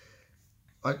 I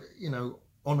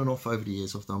on and off over the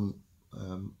years, I've done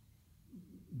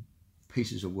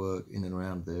pieces of work in and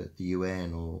around the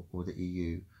UN or the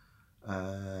EU,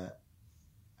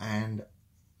 and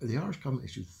the Irish government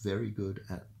is just very good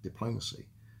at diplomacy.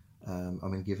 I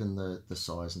mean, given the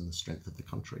size and the strength of the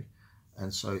country.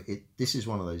 And so this is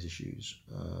one of those issues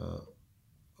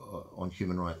on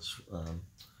human rights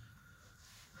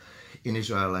in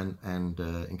Israel and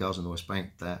in Gaza and the West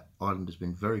Bank that Ireland has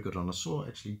been very good on. I saw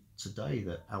actually today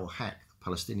that Al-Haq, the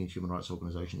Palestinian Human Rights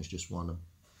Organization, has just won a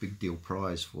big deal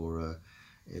prize for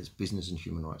its business and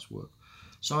human rights work.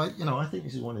 So I think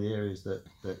this is one of the areas that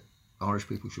Irish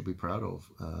people should be proud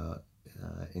of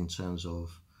in terms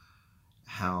of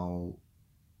how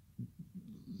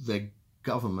the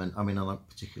government, I mean, I'm not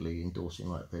particularly endorsing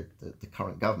like the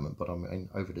current government, but I mean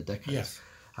over the decades, yes.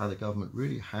 How the government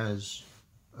really has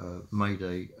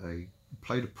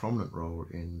played a prominent role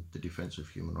in the defence of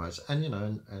human rights,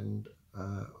 and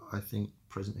I think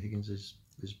President Higgins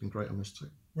has been great on this too.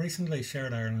 Recently,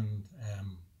 Shared Ireland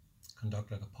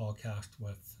conducted a podcast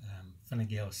with Fine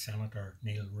Gael Senator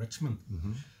Neil Richmond,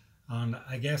 and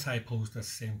I guess I posed the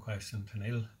same question to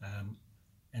Neil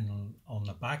on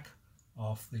the back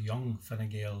of the young Fine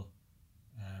Gael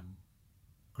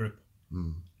group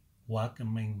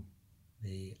welcoming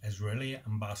the Israeli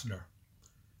ambassador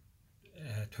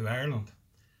to Ireland.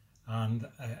 And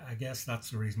I guess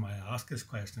that's the reason why I ask this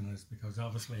question, is because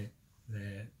obviously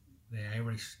the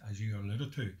Irish, as you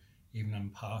alluded to, even in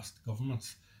past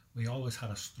governments, we always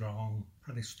had a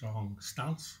pretty strong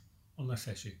stance on this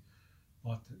issue.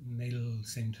 But Neil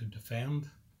seemed to defend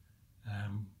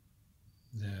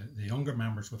the younger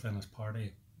members within his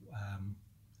party,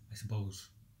 I suppose,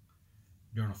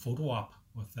 during a photo op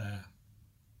with the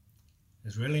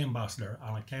Israeli ambassador,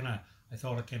 and I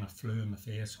thought it kind of flew in the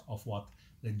face of what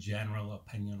the general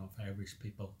opinion of Irish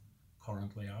people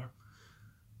currently are.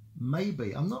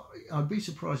 Maybe I'd be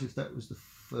surprised if that was the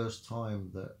first time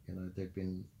that there'd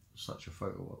been such a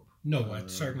photo op. No, it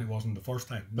certainly wasn't the first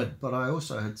time. No. But I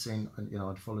also had seen,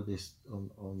 I'd followed this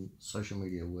on social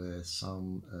media where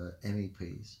some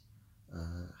MEPs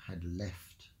had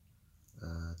left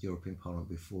the European Parliament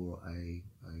before a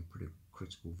pretty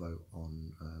critical vote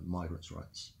on migrants'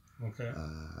 rights. Okay.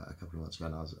 A couple of months ago,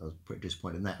 and I was pretty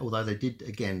disappointed in that. Although they did,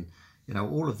 again,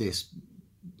 all of this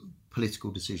political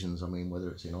decisions. I mean,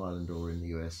 whether it's in Ireland or in the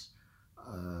US,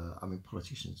 I mean,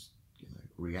 politicians,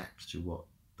 react to what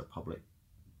the public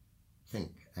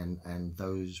think, and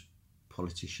those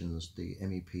politicians, the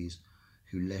MEPs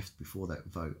who left before that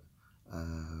vote,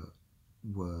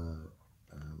 were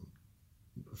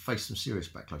faced some serious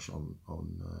backlash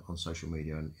on social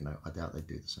media, and I doubt they'd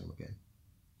do the same again.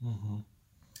 Mm-hmm.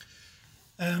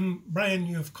 Brian,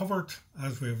 you've covered,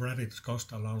 as we've already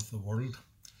discussed, a lot of the world.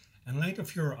 In light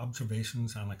of your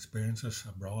observations and experiences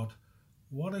abroad,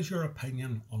 what is your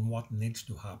opinion on what needs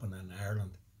to happen in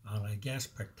Ireland, and I guess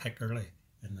particularly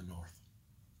in the north?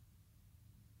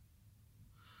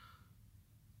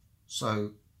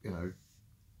 So,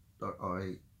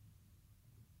 I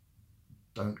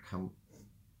don't come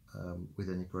with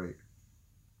any great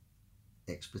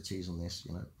expertise on this.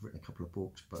 I've written a couple of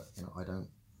books, but I don't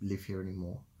live here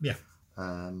anymore. Yeah.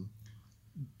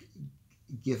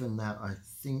 Given that, I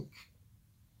think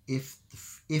if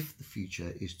the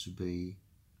future is to be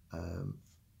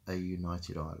a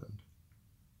united Ireland,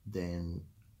 then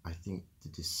I think the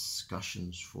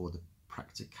discussions for the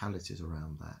practicalities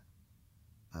around that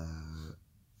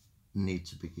need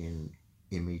to begin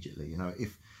immediately.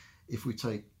 If we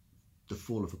take the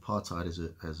fall of apartheid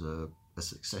as a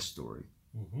success story,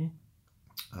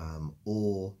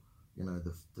 or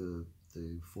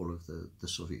the fall of the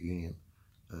Soviet Union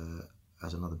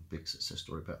as another big success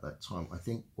story about that time, I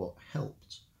think what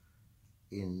helped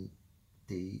in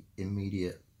the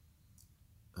immediate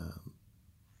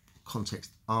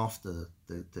context after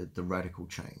the radical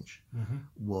change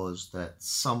was that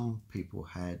some people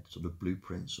had sort of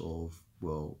blueprints of,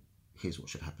 well, here's what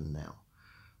should happen now.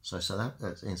 So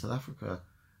in South Africa,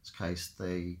 case,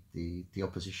 the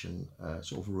opposition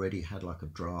sort of already had like a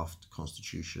draft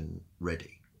constitution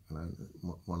ready. You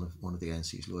know, one of the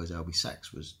ANC's lawyers, Albie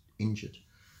Sachs, was injured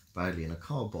badly in a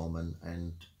car bomb,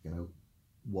 and you know,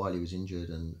 while he was injured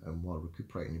and while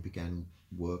recuperating, he began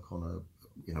work on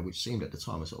which seemed at the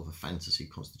time a sort of a fantasy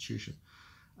constitution,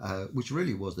 which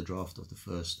really was the draft of the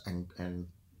first and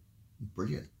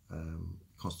brilliant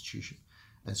constitution.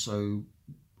 And so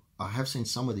I have seen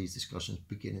some of these discussions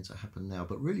beginning to happen now,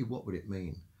 but really what would it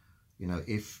mean, you know,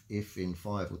 if in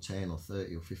 5 or 10 or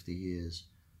 30 or 50 years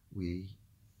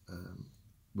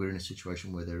we're in a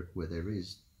situation where there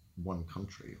is one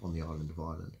country on the island of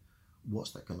Ireland,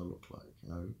 what's that going to look like? You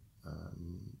know,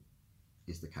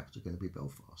 is the capital going to be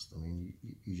Belfast? I mean,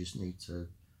 you just need to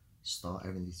start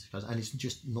having these discussions, and it's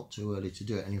just not too early to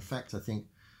do it. And in fact, I think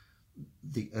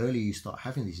the earlier you start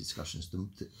having these discussions,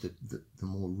 the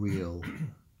more real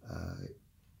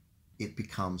it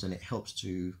becomes, and it helps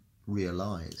to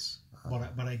realise.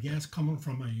 But I guess coming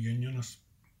from a unionist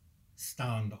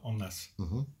stand on this,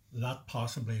 that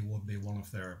possibly would be one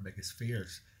of their biggest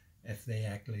fears. If they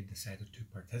actually decided to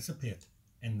participate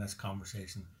in this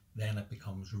conversation, then it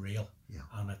becomes real. Yeah.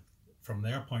 And from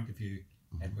their point of view,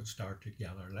 it would start to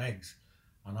gather legs.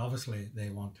 And obviously they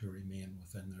want to remain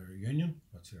within their union,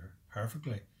 which they're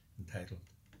perfectly entitled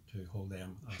to hold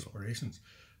them aspirations.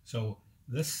 So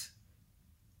this,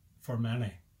 for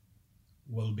many,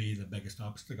 will be the biggest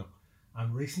obstacle.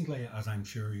 And recently, as I'm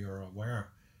sure you're aware,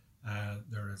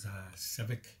 there is a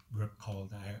civic group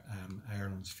called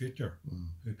Ireland's Future,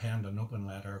 who penned an open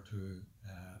letter to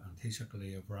Taoiseach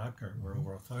Leo Varadkar, where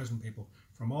over 1,000 people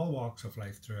from all walks of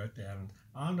life throughout the island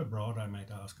and abroad, I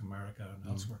might ask, America and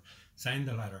elsewhere, signed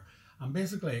the letter. And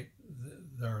basically,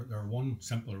 their one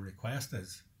simple request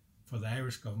is for the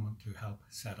Irish government to help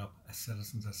set up a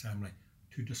citizens' assembly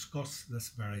to discuss this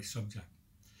very subject.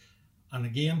 And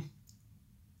again,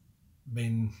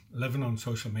 been living on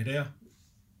social media,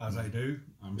 as I do,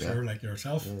 I'm sure, like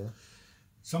yourself,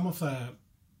 some of the,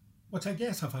 which I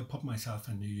guess if I put myself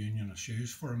in the unionist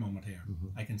shoes for a moment here,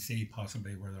 I can see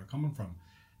possibly where they're coming from,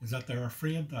 is that they're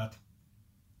afraid that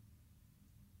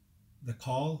the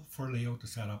call for Leo to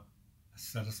set up a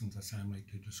citizens' assembly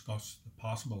to discuss the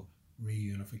possible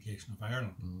reunification of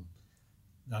Ireland,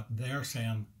 that they're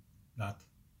saying that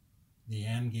the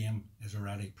end game is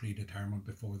already predetermined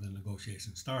before the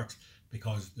negotiation starts,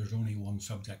 because there's only one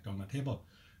subject on the table.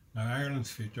 Now,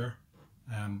 Ireland's Future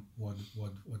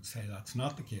would say that's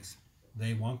not the case.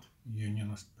 They want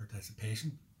unionist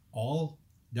participation, all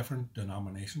different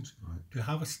denominations, to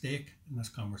have a stake in this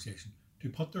conversation, to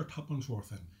put their tuppence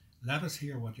worth in. Let us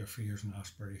hear what your fears and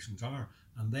aspirations are,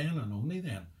 and then and only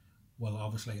then will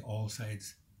obviously all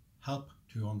sides help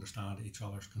to understand each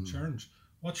other's concerns.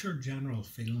 What's your general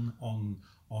feeling on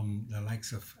the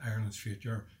likes of Ireland's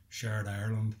Future, Shared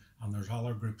Ireland, and there's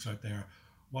other groups out there?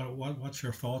 What's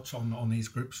your thoughts on these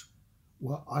groups?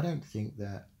 Well, I don't think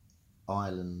that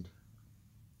Ireland,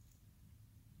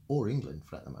 or England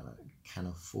for that matter, can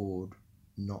afford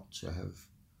not to have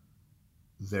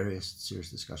various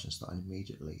serious discussions starting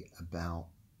immediately about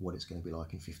what it's going to be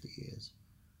like in 50 years.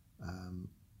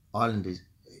 Ireland has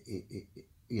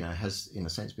in a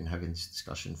sense been having this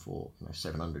discussion for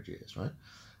 700 years, right?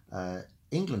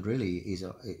 England really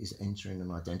is entering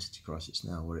an identity crisis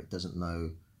now, where it doesn't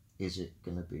know, is it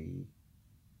going to be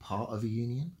part of a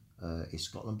union? Is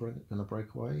Scotland going to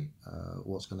break away?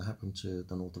 What's going to happen to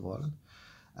the north of Ireland?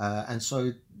 And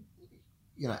so,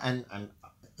 and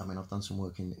I mean, I've done some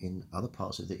work in other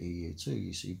parts of the EU too.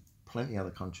 You see plenty of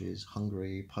other countries,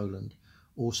 Hungary, Poland,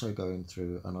 also going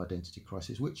through an identity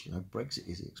crisis, which, Brexit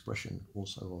is the expression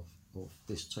also of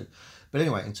this too. But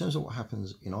anyway, in terms of what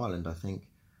happens in Ireland, I think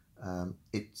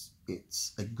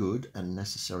it's a good and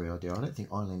necessary idea. I don't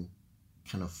think Ireland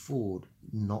can afford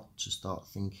not to start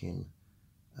thinking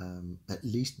at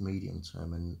least medium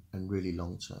term and really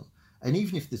long term. And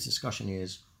even if the discussion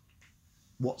is,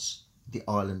 what's the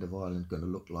island of Ireland going to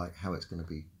look like, how it's going to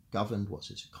be governed,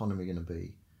 what's its economy going to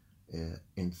be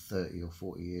in 30 or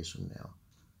 40 years from now,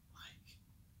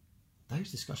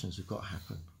 those discussions have got to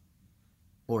happen.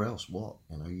 Or else what?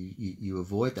 You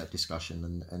avoid that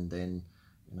discussion, and then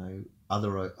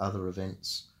other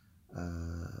events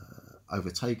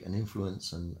overtake and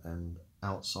influence, and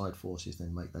outside forces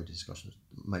then make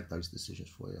those decisions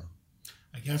for you.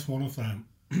 I guess one of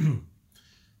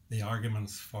the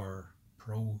arguments for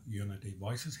pro-unity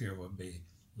voices here would be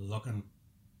looking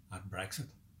at Brexit,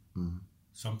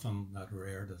 something that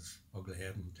reared its ugly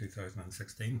head in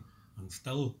 2016 and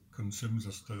still consumes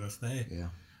us to this day. Yeah.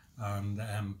 And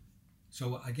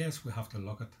so I guess we have to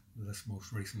look at this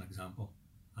most recent example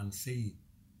and see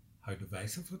how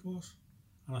divisive it was.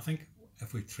 And I think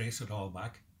if we trace it all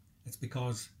back, it's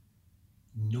because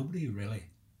nobody really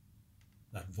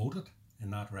that voted in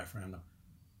that referendum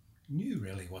knew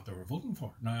really what they were voting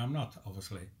for. Now, I'm not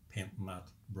obviously painting that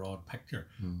broad picture,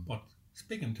 but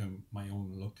speaking to my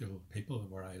own local people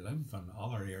where I live and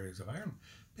other areas of Ireland,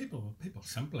 people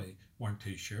simply weren't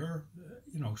too sure,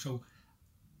 So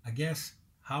I guess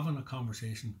having a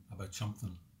conversation about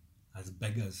something as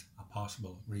big as a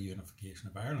possible reunification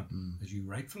of Ireland, as you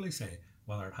rightfully say,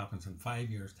 whether it happens in 5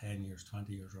 years, 10 years,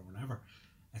 20 years, or whenever,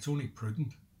 it's only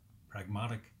prudent,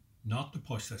 pragmatic, not to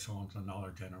push this on to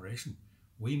another generation.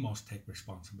 We must take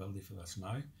responsibility for this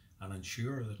now and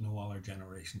ensure that no other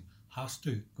generation has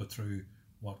to go through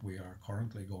what we are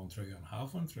currently going through and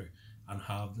have went through, and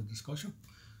have the discussion.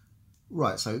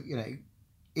 Right, so,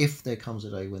 if there comes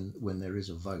a day when there is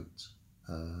a vote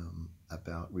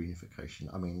about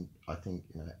reunification, I mean, I think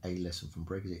a lesson from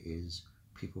Brexit is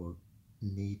people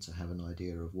need to have an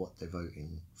idea of what they're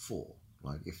voting for.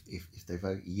 Like, if they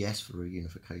vote yes for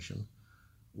reunification,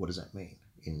 what does that mean?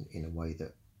 In a way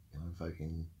that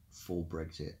voting for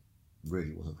Brexit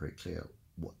really wasn't very clear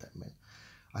what that meant.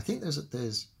 I think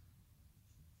there's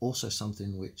also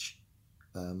something which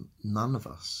none of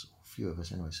us, or few of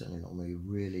us anyway, certainly not me,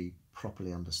 really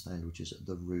properly understand, which is at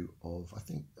the root of, I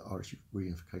think, Irish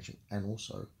reunification, and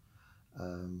also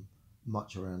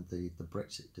much around the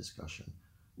Brexit discussion,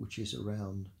 which is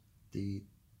around the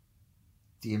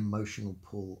emotional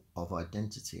pull of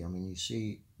identity. I mean, you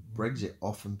see Brexit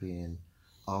often being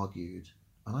argued,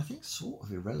 and I think sort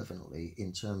of irrelevantly,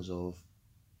 in terms of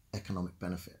economic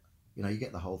benefit. You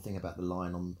get the whole thing about the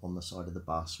line on the side of the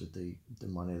bus with the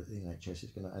money that the NHS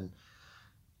is going to,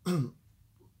 and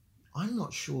I'm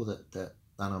not sure that,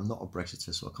 and I'm not a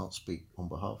Brexiter, so I can't speak on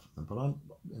behalf of them, but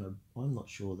I'm not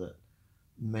sure that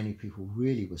many people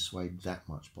really were swayed that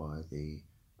much by the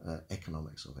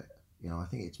economics of it. I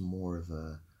think it's more of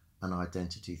an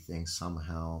identity thing.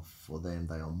 Somehow for them,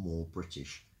 they are more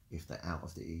British if they're out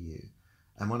of the EU.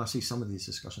 And when I see some of these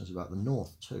discussions about the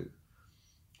North too,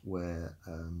 where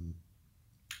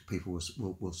people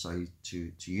will say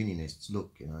to unionists,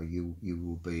 look, you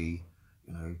will be,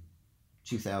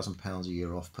 £2,000 a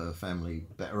year off per family,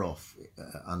 better off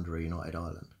under a United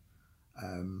Ireland.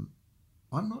 I'm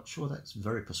not sure that's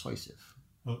very persuasive.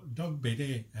 Well, Doug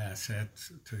Beattie said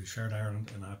to Shared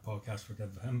Ireland in a podcast we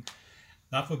did with him,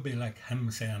 that would be like him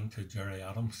saying to Gerry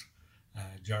Adams,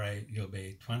 Gerry, you'll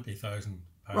be £20,000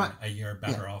 a year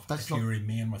better off if you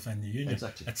remain within the union.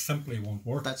 Exactly. It simply won't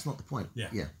work. That's not the point. Yeah.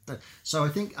 So I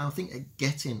think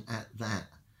getting at that.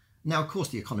 Now, of course,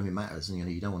 the economy matters, and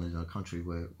you don't want to live in a country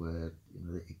where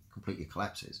it completely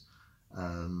collapses.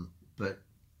 But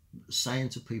saying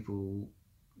to people,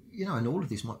 and all of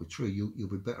this might be true. You'll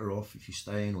be better off if you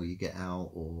stay in or you get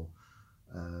out, or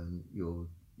your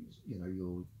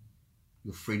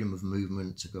freedom of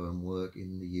movement to go and work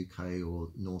in the UK or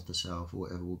north to south or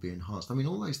whatever will be enhanced. I mean,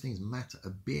 all those things matter a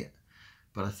bit,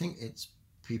 but I think it's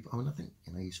people. I mean, I think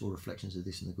you saw reflections of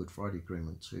this in the Good Friday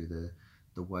Agreement too.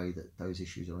 The way that those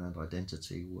issues around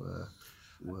identity were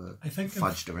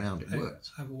fudged around, it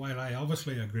worked. While I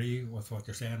obviously agree with what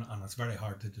you're saying, and it's very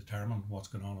hard to determine what's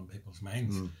going on in people's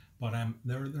minds, but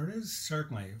there is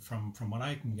certainly, from what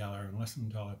I can gather and listen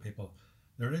to other people,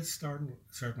 there is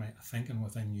certainly a thinking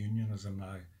within unionism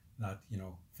now that,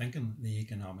 thinking the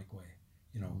economic way,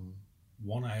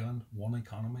 one island, one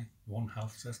economy, one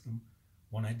health system,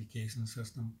 one education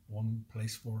system, one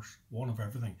police force, one of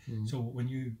everything. So when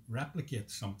you replicate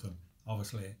something,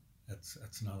 obviously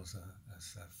it's not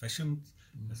as efficient,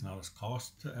 it's not as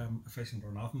cost efficient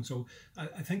or nothing. So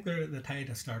I think the tide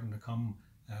is starting to come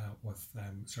with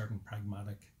certain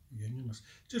pragmatic unionists.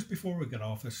 Just before we get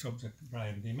off this subject,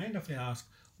 Brian, do you mind if I ask,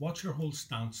 what's your whole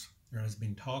stance? There has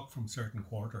been talk from certain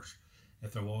quarters,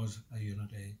 if there was a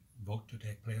unity vote to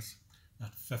take place,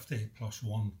 that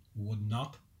 50+1 would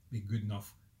not be good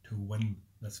enough to win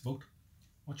this vote.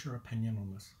 What's your opinion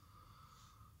on this?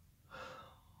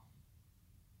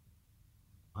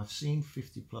 I've seen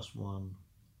 50+1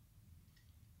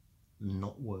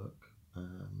 not work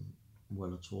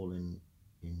well at all in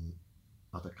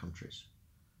other countries,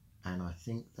 and I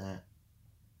think that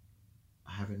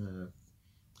having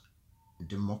a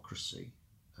democracy,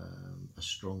 a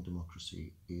strong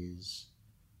democracy, is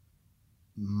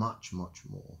much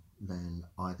more than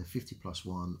either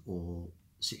 50+1 or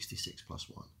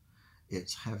 66+1.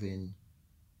 It's having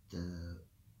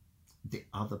the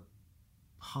other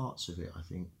parts of it, I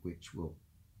think, which will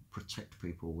protect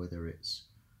people, whether it's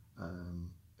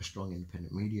a strong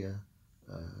independent media,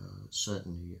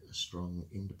 certainly a strong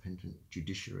independent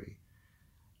judiciary.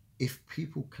 If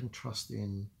people can trust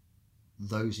in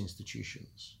those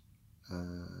institutions,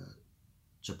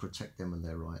 to protect them and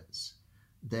their rights,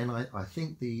 then I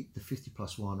think the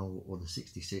 50+1 or the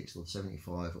 66 or the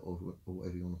 75 or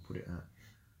whatever you want to put it at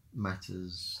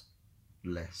matters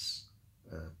less.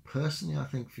 Personally, I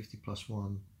think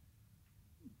 50+1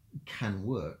 can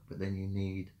work, but then you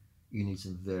need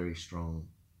some very strong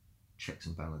checks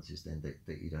and balances then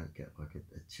that you don't get like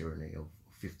a tyranny of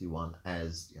 51,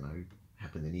 as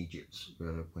happened in Egypt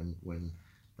when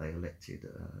they elected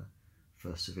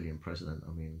first civilian president.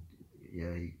 I mean,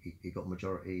 yeah, he got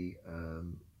majority.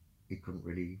 He didn't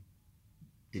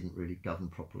really govern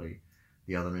properly.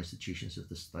 The other institutions of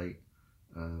the state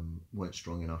weren't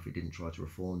strong enough. He didn't try to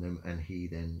reform them, and he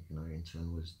then, in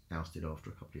turn was ousted after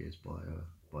a couple of years by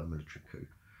a military coup.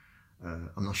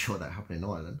 I'm not sure that happened in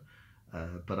Ireland,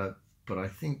 but I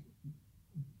think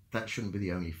that shouldn't be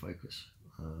the only focus.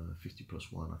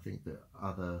 50+1. I think that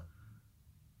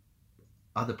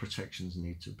other protections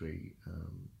need to be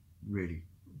really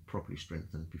properly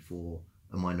strengthened before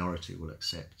a minority will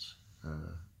accept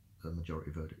a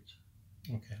majority verdict.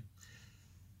 Okay.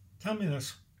 Tell me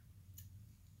this.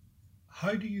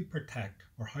 How do you protect,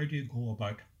 or how do you go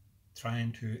about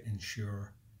trying to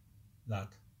ensure that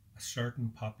a certain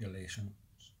population's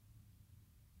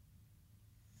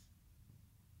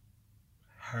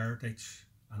heritage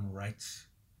and rights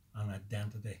and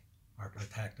identity are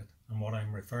protected? And what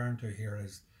I'm referring to here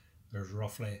is there's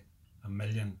roughly 1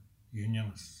 million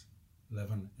Unionists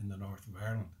living in the north of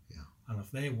Ireland. Yeah. And if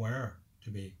they were to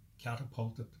be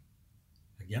catapulted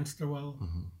against their will,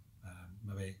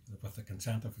 maybe with the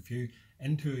consent of a few,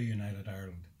 into a united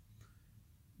Ireland,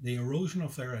 the erosion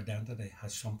of their identity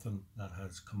has something that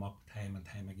has come up time and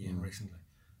time again recently.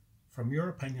 From your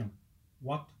opinion,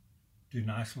 what do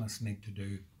nationalists need to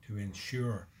do to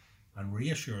ensure and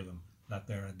reassure them that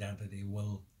their identity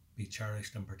will be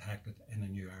cherished and protected in a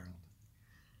new Ireland?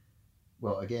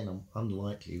 Well, again, I'm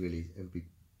unlikely really it would be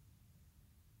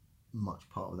much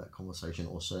part of that conversation,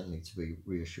 or certainly to be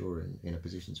reassuring, in a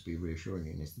position to be reassuring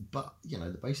unionists. But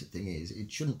the basic thing is,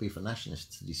 it shouldn't be for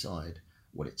nationalists to decide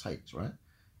what it takes, right?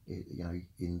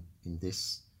 In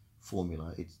this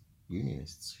formula, it's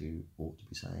unionists who ought to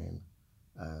be saying,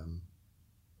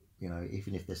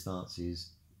 even if their stance is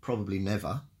probably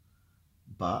never,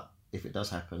 but if it does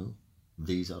happen,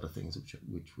 these are the things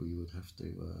which we would have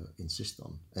to insist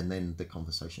on, and then the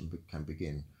conversation can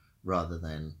begin, rather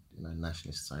than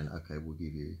nationalists saying, okay, we'll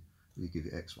give you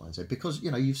X, Y, and Z, because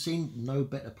you've seen no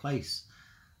better place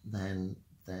than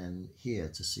here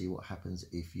to see what happens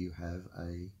if you have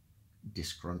a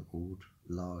disgruntled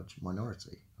large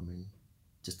minority. I mean,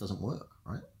 it just doesn't work,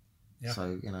 right? Yeah.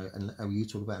 So and you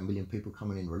talk about 1 million people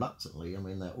coming in reluctantly. I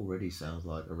mean, that already sounds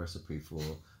like a recipe for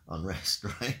unrest,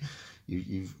 right?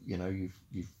 You've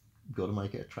got to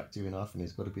make it attractive enough, and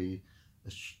it's got to be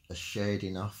a shared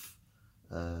enough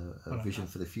vision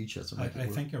for the future to make it work.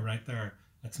 I think you're right there.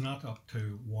 It's not up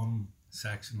to one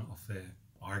section of the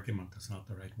argument, it's not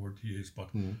the right word to use, but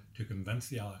to convince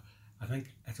the other. I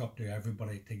think it's up to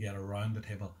everybody to get around the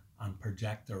table and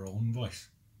project their own voice.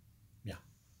 Yeah.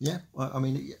 Yeah, well, I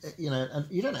mean, and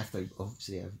you don't have to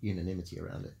obviously have unanimity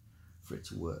around it for it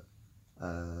to work.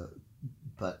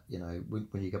 But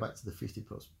when you go back to the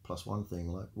 50+1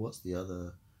 thing, like, what's the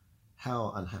other?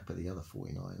 How unhappy the other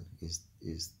 49 is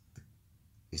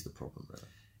the problem, really.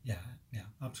 Yeah,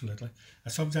 absolutely. A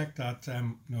subject that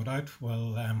no doubt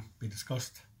will be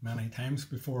discussed many times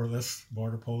before this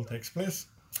border poll takes place.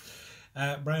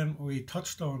 Brian, we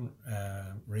touched on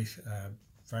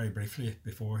very briefly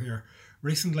before here.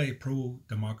 Recently,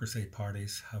 pro-democracy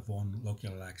parties have won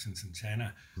local elections in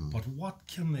China, but what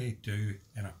can they do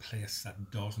in a place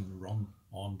that doesn't run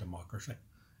on democracy,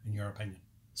 in your opinion?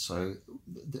 So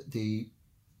the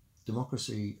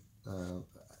democracy,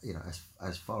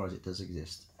 as far as it does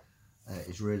exist,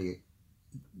 is really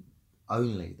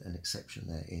only an exception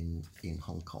there in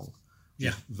Hong Kong.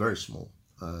 Yeah, very small.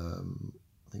 I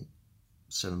think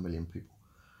 7 million people.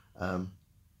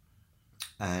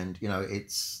 And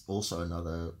it's also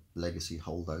another legacy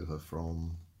holdover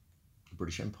from the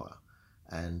British Empire,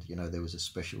 and there was a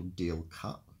special deal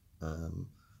cut,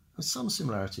 with some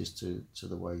similarities to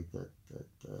the way that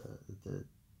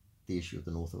the issue of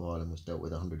the North of Ireland was dealt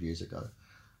with 100 years ago,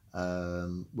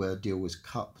 where a deal was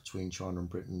cut between China and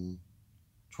Britain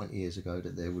 20 years ago,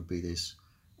 that there would be this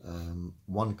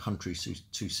one country,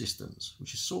 two systems,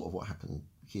 which is sort of what happened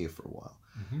here for a while.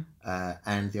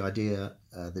 And the idea,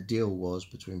 the deal was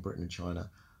between Britain and China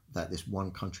that this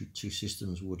one country, two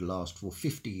systems would last for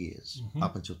 50 years,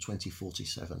 up until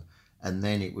 2047, and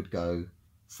then it would go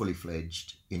fully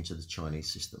fledged into the Chinese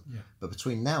system. But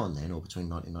between now and then, or between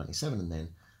 1997 and then,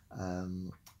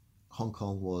 Hong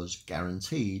Kong was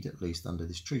guaranteed, at least under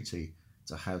this treaty,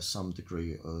 to have some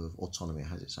degree of autonomy. It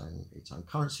has its own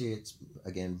currency. It's,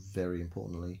 again, very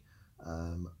importantly,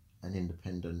 an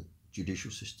independent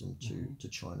judicial system to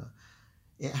China.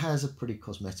 It has a pretty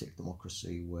cosmetic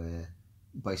democracy where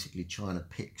basically China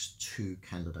picks two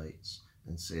candidates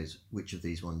and says which of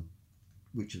these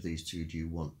two do you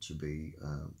want to be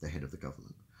the head of the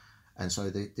government. And so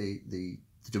the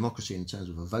democracy in terms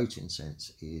of a voting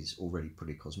sense is already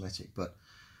pretty cosmetic. But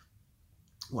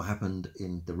what happened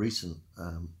in the recent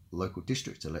local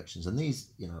district elections, and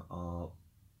these, are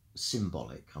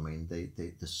symbolic. I mean,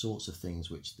 the sorts of things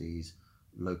which these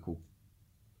local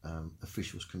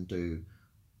officials can do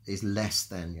is less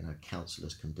than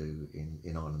councillors can do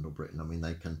in Ireland or Britain. I mean,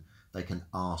 they can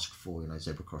ask for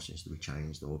zebra crossings to be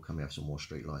changed, or can we have some more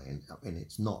street lighting. I mean,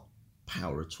 it's not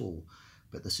power at all,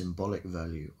 but the symbolic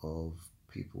value of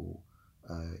people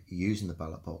using the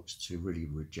ballot box to really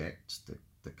reject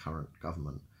the current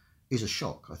government is a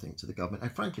shock, I think, to the government,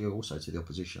 and frankly also to the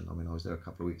opposition. I mean, I was there a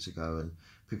couple of weeks ago and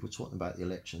people were talking about the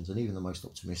elections, and even the most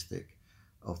optimistic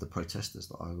of the protesters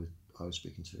that I was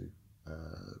speaking to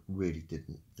really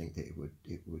didn't think that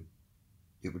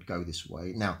it would go this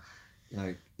way. Now,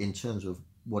 in terms of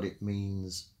what it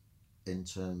means in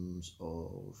terms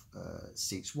of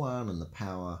seats won and the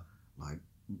power, like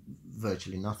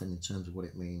virtually nothing in terms of what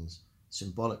it means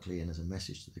symbolically and as a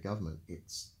message to the government.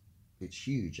 It's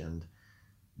huge, and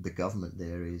the government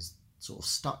there is sort of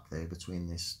stuck there between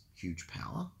this huge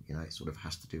power. It sort of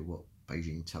has to do what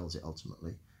Beijing tells it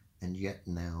ultimately, and yet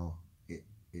now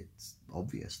it's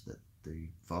obvious that the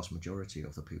vast majority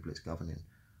of the people it's governing,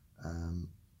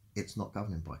 it's not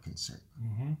governing by consent.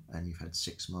 And you've had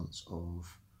 6 months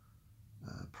of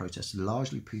protests,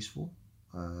 largely peaceful.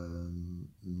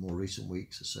 More recent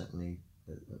weeks are certainly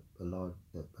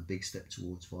a big step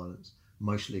towards violence,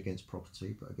 mostly against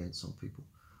property, but against some people.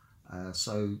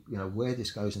 So where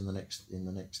this goes in the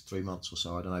next 3 months or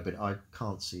so, I don't know, but I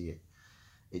can't see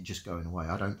it just going away.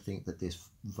 I don't think that this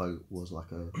vote was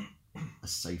like a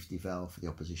safety valve for the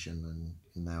opposition,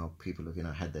 and now people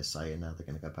have had their say, and now they're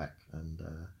going to go back and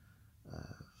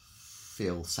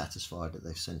feel satisfied that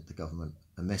they've sent the government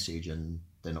a message, and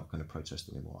they're not going to protest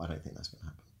anymore. I don't think that's going to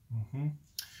happen.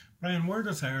 Brian, where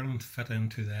does Ireland fit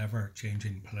into the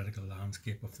ever-changing political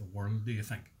landscape of the world, do you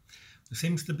think? There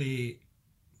seems to be,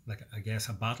 I guess,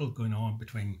 a battle going on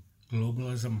between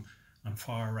globalism and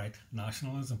far-right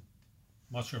nationalism.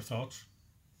 What's your thoughts?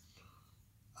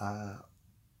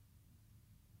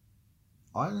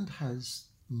 Ireland has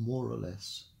more or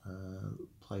less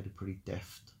played a pretty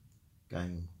deft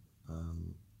game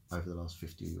over the last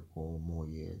 50 or more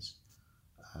years.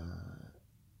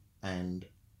 And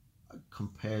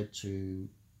compared to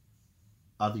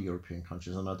other European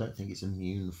countries, and I don't think it's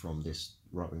immune from this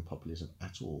right-wing populism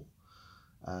at all,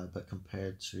 but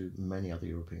compared to many other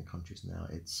European countries now,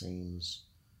 it seems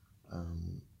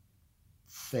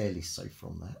fairly safe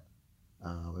from that.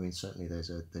 I mean, certainly there's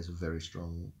a very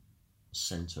strong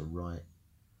centre-right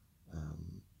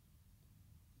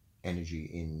energy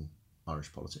in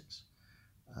Irish politics,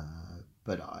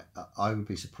 but I would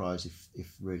be surprised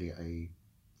if really a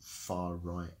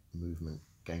far-right movement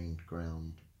gained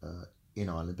ground in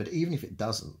Ireland. But even if it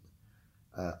doesn't,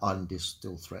 Ireland is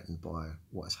still threatened by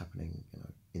what is happening,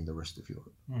 in the rest of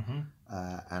Europe.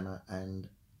 And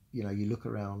you look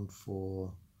around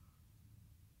for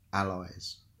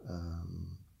allies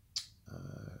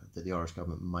that the Irish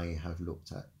government may have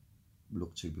looked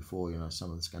to before. Some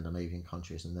of the Scandinavian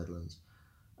countries and Netherlands,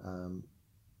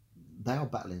 they are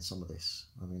battling some of this.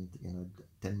 I mean,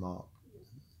 Denmark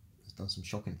has done some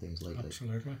shocking things lately.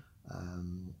 Absolutely.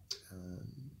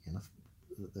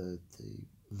 The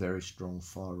very strong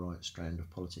far right strand of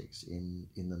politics in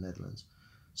the Netherlands.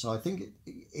 So I think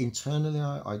internally,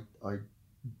 I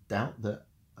doubt that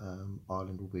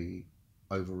Ireland will be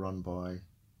overrun by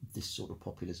this sort of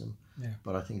populism. Yeah.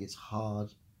 But I think it's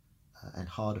hard and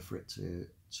harder for it to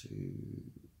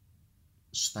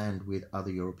stand with other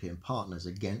European partners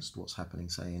against what's happening,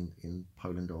 say in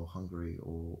Poland or Hungary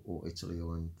or Italy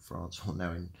or in France or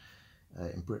now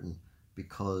in Britain,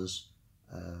 because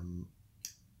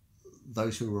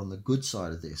those who are on the good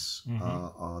side of this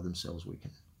are themselves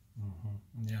weakening.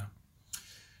 Yeah.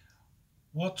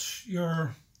 What's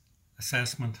your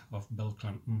assessment of Bill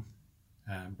Clinton,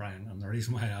 Brian? And the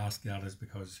reason why I ask that is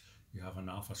because you have an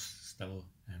office still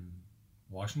in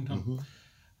Washington,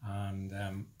 and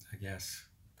I guess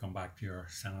come back to your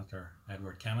Senator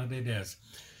Edward Kennedy days.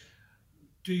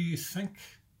 Do you think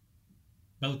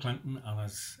Bill Clinton and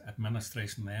his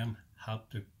administration then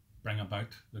helped to bring about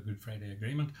the Good Friday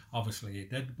Agreement? Obviously he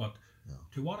did, but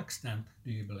to what extent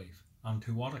do you believe? And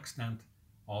to what extent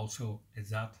also is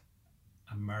that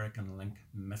American link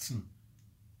missing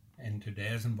in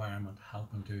today's environment,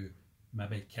 helping to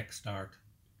maybe kickstart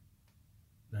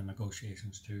the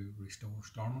negotiations to restore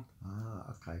Stormont?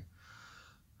 Okay.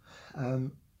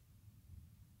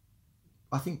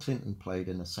 I think Clinton played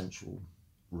an essential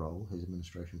role. His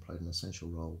administration played an essential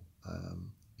role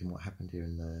in what happened here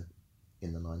in the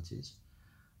 90s.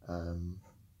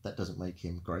 That doesn't make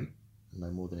him great, no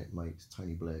more than it makes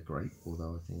Tony Blair great.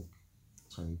 Although I think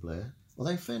Tony Blair,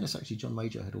 although in fairness, actually John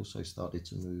Major had also started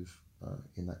to move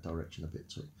in that direction a bit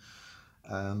too.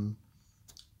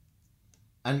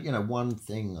 And one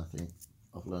thing I think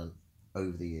I've learned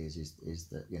over the years is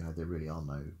that there really are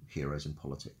no heroes in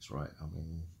politics, right? I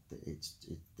mean,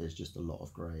 there's just a lot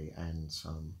of grey, and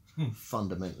some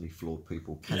fundamentally flawed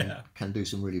people can do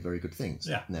some really very good things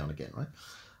now and again,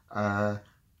 right?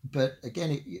 But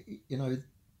again,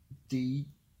 the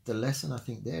lesson I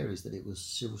think there is that it was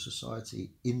civil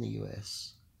society in the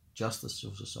US, just as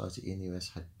civil society in the US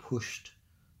had pushed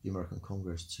the American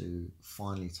Congress to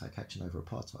finally take action over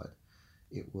apartheid.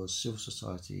 It was civil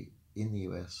society in the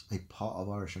US, a part of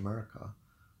Irish America,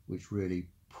 which really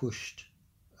pushed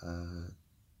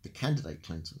the candidate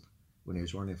Clinton when he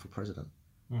was running for president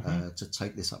to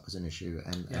take this up as an issue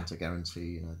and to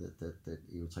guarantee that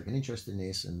he would take an interest in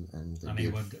this and he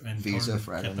would in visa turn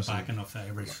for get the Adams backing of the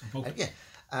Irish vote.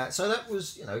 So that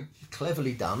was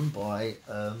cleverly done by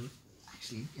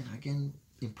actually again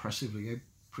impressively a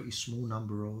pretty small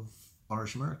number of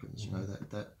Irish Americans.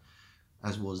 That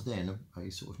as was then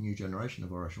a sort of new generation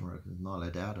of Irish Americans, Niall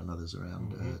O'Dowd and others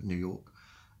around New York,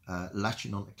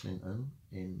 latching onto Clinton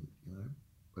in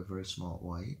a very smart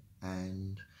way,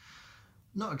 and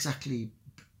not exactly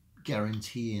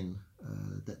guaranteeing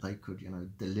that they could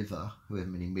deliver however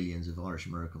many millions of Irish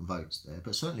American votes there,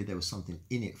 but certainly there was something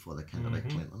in it for the candidate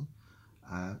Clinton.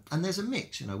 And there's a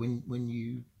mix, when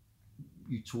you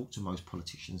talk to most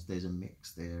politicians, there's a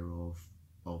mix there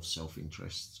of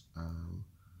self-interest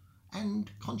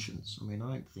and conscience. I mean,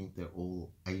 I don't think they're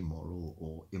all amoral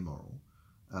or immoral,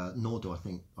 nor do I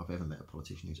think I've ever met a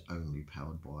politician who's only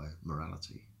powered by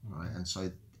morality, right? And so,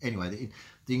 anyway,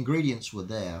 the ingredients were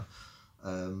there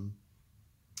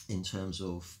in terms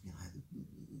of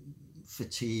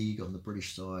fatigue on the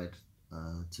British side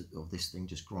of this thing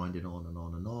just grinding on and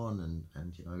on and on,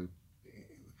 and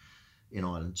in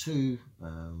Ireland too,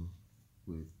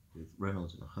 with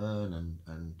Reynolds and Ahern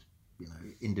and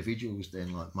individuals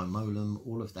then like Momolam,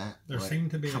 all of that. There seemed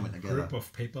to be a group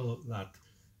of people that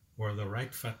were the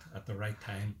right fit at the right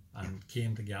time and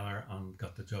came together and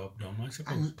got the job done, I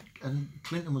suppose. And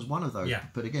Clinton was one of those. Yeah.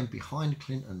 But again, behind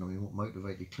Clinton, I mean, what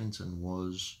motivated Clinton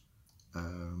was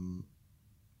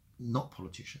not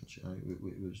politicians. It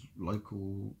was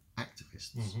local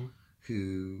activists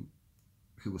who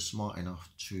were smart enough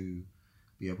to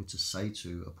be able to say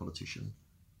to a politician,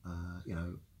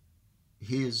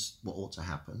 here's what ought to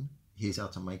happen, here's how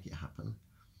to make it happen,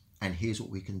 and here's what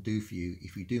we can do for you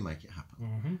if you do make it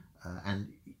happen.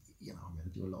 And I'm going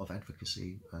to do a lot of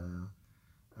advocacy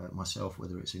myself,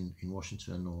 whether it's in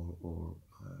Washington or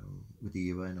with the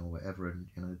UN or whatever,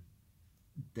 and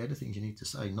they're the things you need to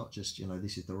say, not just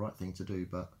this is the right thing to do,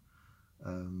 but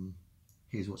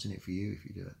here's what's in it for you if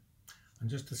you do it. And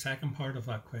just the second part of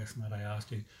that question that I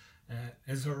asked you,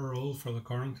 is there a role for the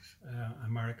current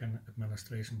American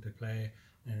administration to play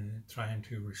in trying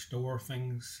to restore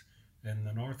things in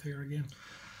the north here again?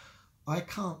 I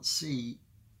can't see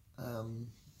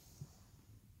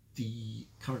the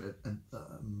current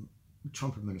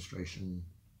Trump administration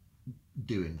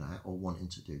doing that or wanting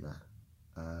to do that,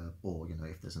 or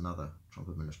if there's another Trump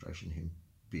administration, him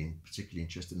being particularly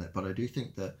interested in that. But I do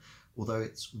think that although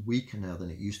it's weaker now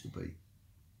than it used to be,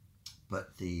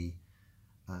 but the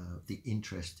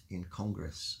interest in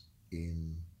Congress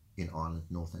in Ireland,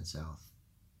 North and South,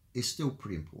 is still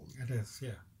pretty important. It is,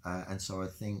 yeah. And so I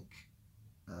think,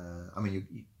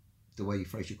 the way you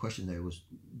phrased your question there was,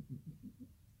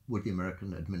 would the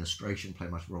American administration play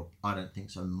much role? I don't think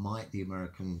so. Might the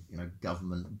American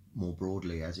government more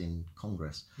broadly, as in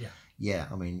Congress? Yeah.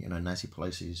 I mean, Nancy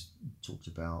Pelosi's talked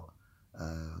about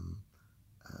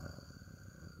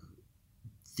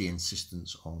the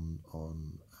insistence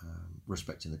on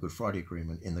respecting the Good Friday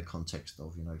Agreement in the context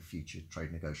of future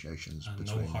trade negotiations and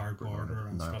between no hard border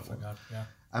and stuff like that. Yeah.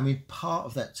 I mean, part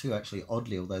of that too, actually,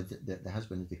 oddly, although there has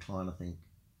been a decline, I think,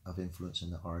 of influence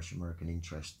in the Irish American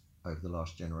interest over the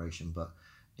last generation, but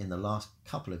in the last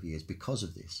couple of years, because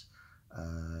of this,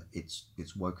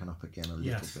 it's woken up again a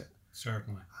little bit.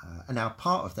 Certainly. And now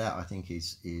part of that, I think,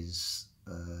 is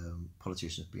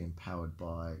politicians being empowered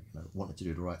by wanting to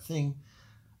do the right thing,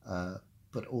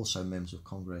 but also members of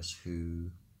Congress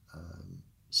who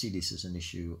see this as an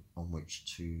issue on which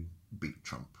to beat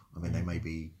Trump. I mean, they may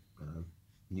be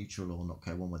neutral or not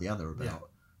care one way or the other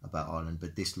about Ireland,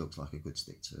 but this looks like a good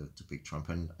stick to beat Trump.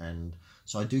 And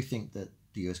so I do think that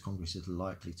the US Congress is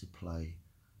likely to play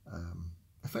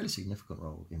a fairly significant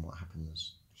role in what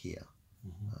happens here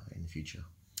in the future.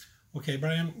 Okay,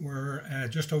 Brian, we're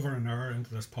just over an hour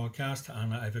into this podcast,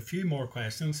 and I have a few more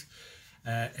questions,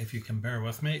 if you can bear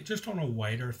with me. Just on a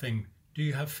wider thing, do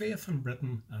you have faith in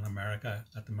Britain and America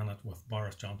at the minute with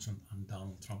Boris Johnson and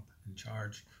Donald Trump in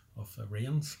charge of the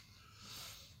reins?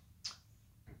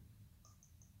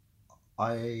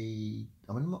 I mean,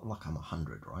 not like I'm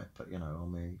 100, right? But, I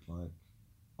mean, like,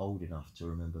 old enough to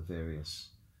remember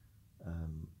various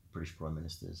British Prime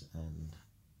Ministers and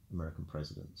American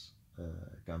presidents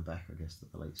going back, I guess, to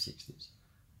the late 60s.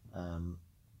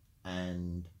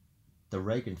 And the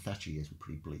Reagan-Thatcher years were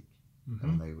pretty bleak.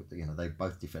 And they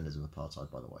both defenders of apartheid,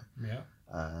 by the way. Yeah.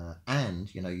 And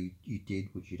you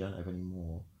did, which you don't have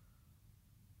anymore,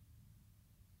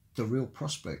 the real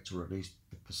prospect, or at least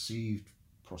the perceived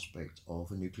prospect,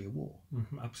 of a nuclear war.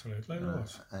 Absolutely.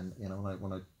 And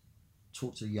when I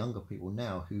talk to younger people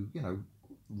now who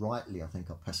rightly, I think,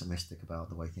 are pessimistic about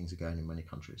the way things are going in many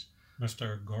countries.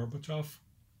 Mr. Gorbachev.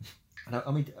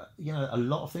 I mean, a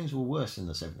lot of things were worse in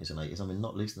the 70s and 80s. I mean,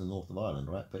 not least in the north of Ireland,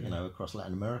 right? But, across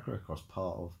Latin America, across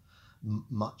part of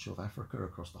much of Africa,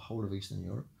 across the whole of Eastern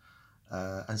Europe.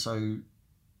 And so,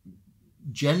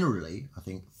 generally, I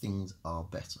think things are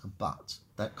better. But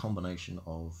that combination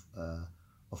of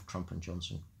Trump and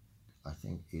Johnson, I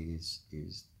think, is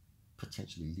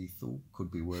potentially lethal.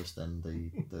 Could be worse than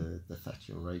the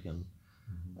Thatcher-Reagan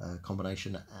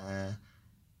combination.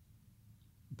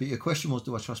 But your question was,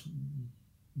 do I trust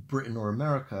Britain or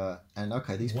America? And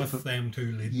okay, these with people, them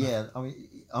two leading. Yeah,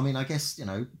 I mean, I guess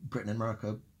Britain and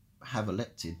America have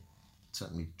elected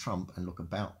certainly Trump and look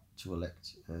about to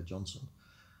elect Johnson.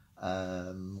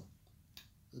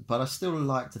 But I still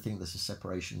like to think there's a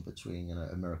separation between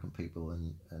American people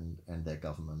and their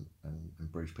government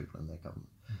and British people and their government.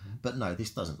 But no, this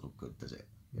doesn't look good, does it?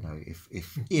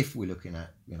 If we're looking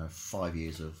at 5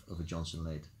 years of a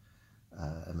Johnson-led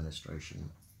administration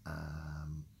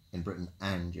in Britain,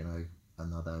 and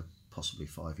another possibly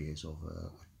 5 years of a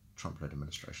Trump-led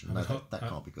administration, that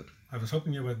can't be good. I was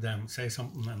hoping you would say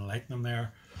something enlightening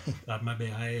there that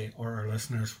maybe I or our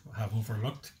listeners have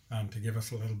overlooked, to give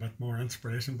us a little bit more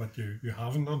inspiration, but you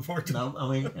haven't, unfortunately. No,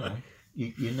 I mean,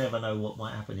 you never know what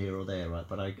might happen here or there, right?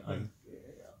 But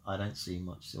I don't see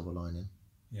much silver lining.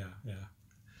 Yeah.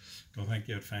 Don't think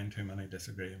you'd find too many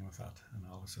disagreeing with that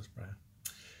analysis, Brian.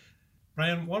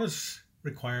 Brian, what is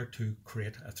required to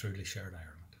create a truly shared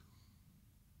Ireland,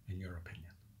 in your opinion?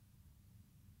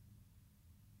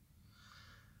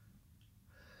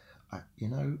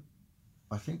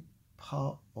 I think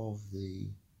part of the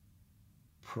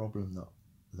problem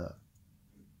that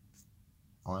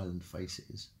Ireland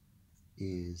faces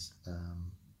is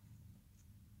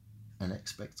an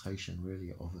expectation,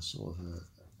 really, of a sort of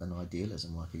an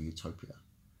idealism, like a utopia.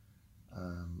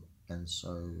 And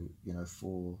so,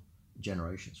 for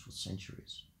generations, for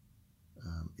centuries,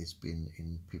 it's been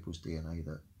in people's DNA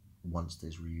that once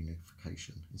there's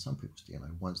reunification, in some people's DNA,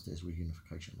 once there's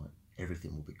reunification, like,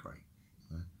 everything will be great.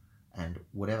 And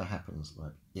whatever happens,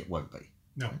 like, it won't be.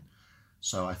 No. Right?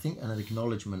 So I think an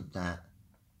acknowledgement that,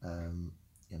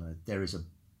 there is a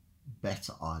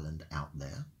better Ireland out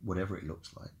there, whatever it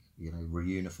looks like,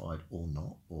 reunified or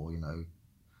not, or,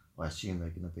 I assume there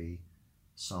are going to be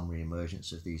some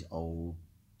re-emergence of these old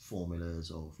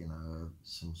formulas of,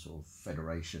 some sort of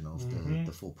federation of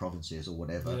the four provinces or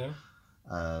whatever.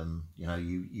 Yeah.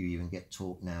 You even get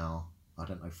talk now, I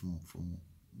don't know from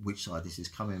which side this is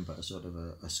coming, but a sort of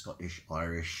a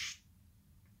Scottish-Irish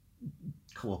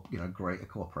greater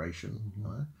cooperation,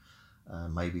 right?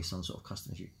 Maybe some sort of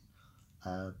customs union.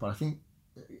 But I think,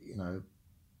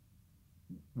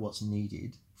 what's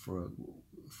needed for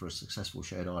a successful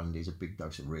shared island is a big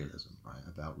dose of realism, right?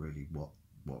 About really what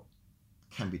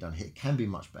can be done here. It can be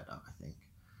much better, I think.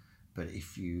 But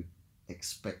if you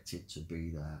expect it to be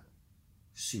that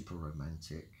super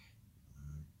romantic,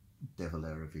 devil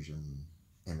era vision,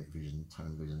 Emmett vision,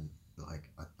 tone vision, like,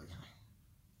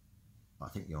 I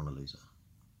think you're on a loser.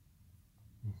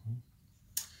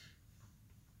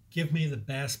 Give me the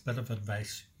best bit of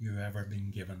advice you've ever been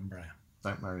given, Brian.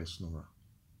 Don't marry a snorer.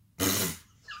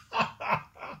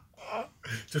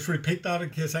 Just repeat that in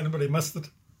case anybody missed it.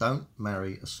 Don't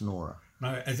marry a snorer.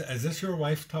 Now, is this your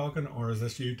wife talking, or is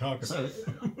this you talking? So,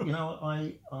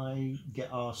 I get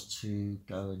asked to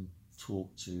go and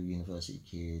talk to university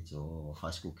kids or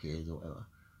high school kids or whatever.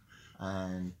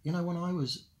 And when I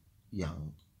was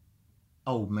young,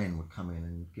 old men would come in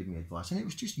and give me advice, and it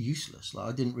was just useless. Like,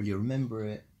 I didn't really remember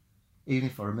it. Even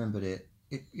if I remembered it,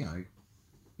 it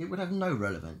would have no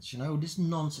relevance. This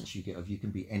nonsense you get of you can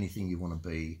be anything you want to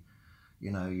be.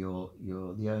 You're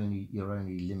only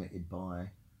limited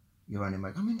by your own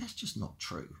emotion. I mean, that's just not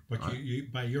true. But right? you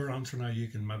by your answer now, you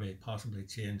can maybe possibly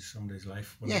change somebody's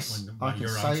life. Yes, I can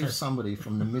save somebody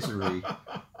from the misery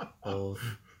of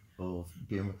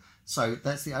being. So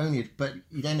that's the only. But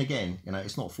then again,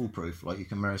 it's not foolproof. Like, you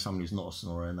can marry somebody who's not a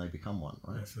snorer and they become one,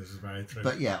 right? Yes, this is very true.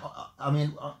 But yeah, I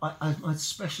mean, I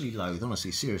especially loathe,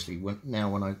 honestly, seriously,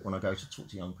 when I go to talk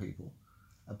to young people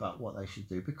about what they should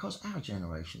do, because our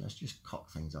generation has just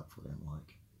cocked things up for them,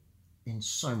 like, in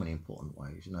so many important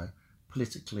ways,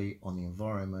 politically, on the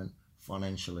environment,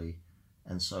 financially.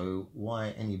 And so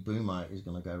why any boomer is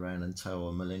going to go around and tell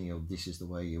a millennial this is the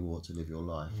way you ought to live your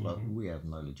life? Like, we have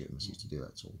no legitimacy to do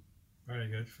that at all. Very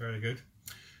good, very good.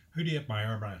 Who do you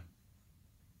admire, Brian?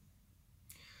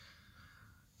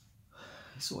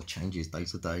 It sort of changes day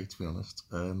to day, to be honest.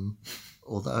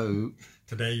 Although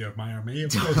today you admire me,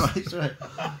 of course. That's right.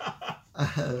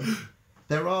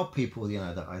 There are people,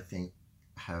 that I think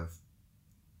have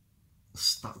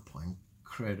stuck by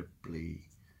incredibly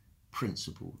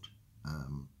principled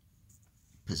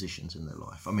positions in their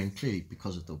life. I mean, clearly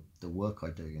because of the work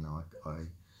I do,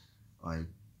 I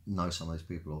know some of those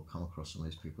people, or come across some of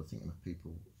those people, thinking of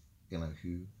people,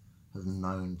 who have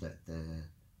known that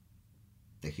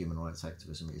their human rights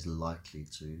activism is likely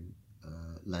to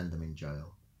land them in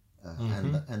jail,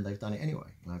 and they've done it anyway.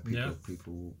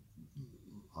 People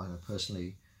I know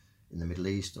personally in the Middle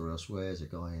East or elsewhere. There's a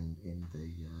guy in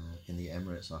the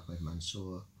Emirates, Ahmed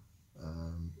Mansour.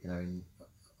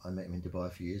 I met him in Dubai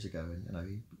a few years ago, and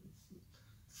he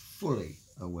fully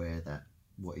aware that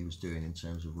what he was doing in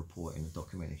terms of reporting and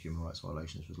documenting human rights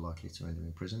violations was likely to end him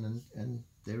in prison, and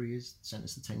there he is,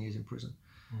 sentenced to 10 years in prison.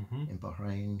 In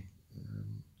Bahrain,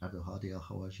 Abdul Hadi Al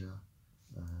Khawaja,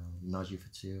 Naji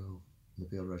Fatil,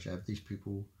 Nabil Rajab, these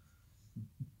people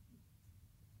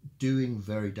doing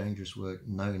very dangerous work,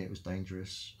 knowing it was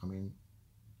dangerous. I mean,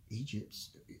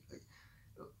 Egypt's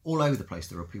all over the place.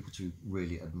 There are people to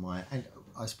really admire, and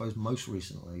I suppose most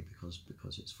recently,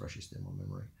 because it's freshest in my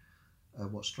memory,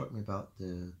 what struck me about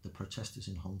the protesters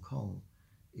in Hong Kong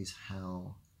is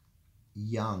how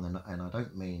young, and I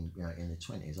don't mean in their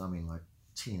 20s, I mean like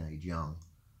teenage young,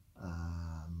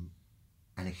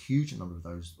 and a huge number of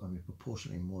those, I mean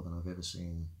proportionally more than I've ever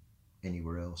seen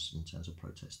anywhere else in terms of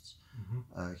protests.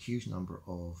 A huge number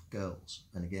of girls,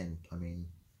 and again, I mean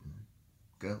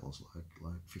girls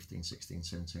like 15, 16,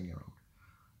 17 year old,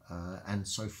 and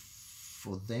so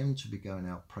for them to be going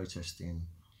out protesting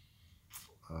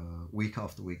week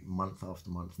after week, month after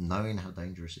month, knowing how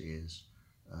dangerous it is,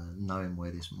 knowing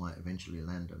where this might eventually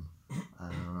land them,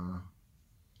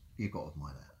 you've got to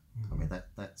admire that. I mean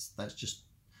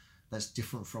that's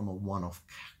different from a one-off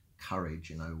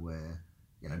courage, where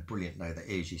brilliant though that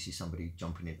is, you see somebody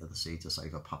jumping into the sea to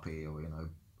save a puppy, or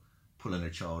pulling a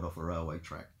child off a railway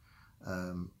track.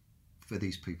 For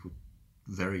these people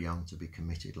very young to be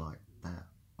committed like that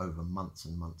over months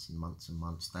and months and months and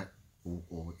months, that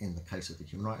or in the case of the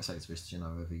human rights activists,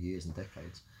 over years and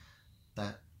decades,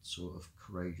 that sort of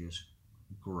courageous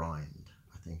grind,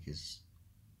 I think is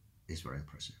very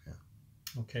impressive.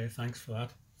 Yeah. Okay, thanks for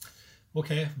that.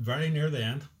 Okay, very near the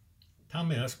end. Tell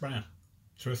me this, Brian,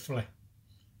 truthfully.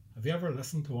 Have you ever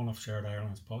listened to one of Shared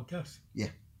Ireland's podcasts? Yeah.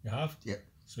 You have? Yeah.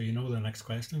 So you know the next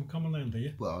question coming then, do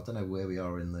you? Well, I don't know where we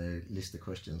are in the list of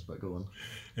questions, but go on.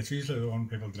 It's usually the one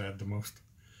people dread the most.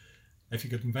 If you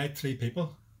could invite 3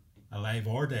 people, alive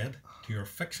or dead, to your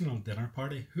fictional dinner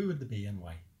party, who would they be and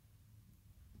why?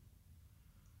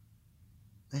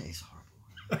 That is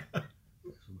horrible.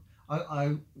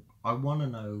 I want to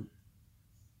know.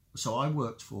 So I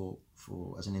worked for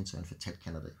as an intern for Ted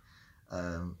Kennedy,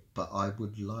 but I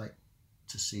would like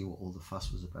to see what all the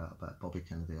fuss was about Bobby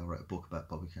Kennedy. I wrote a book about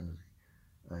Bobby Kennedy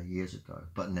years ago,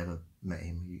 but never met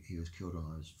him. He was killed when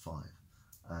I was 5.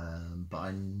 But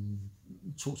I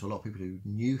talked to a lot of people who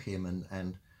knew him,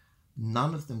 and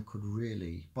none of them could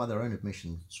really, by their own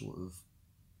admission, sort of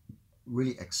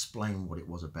really explain what it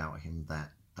was about him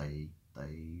that they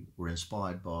were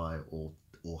inspired by or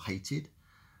hated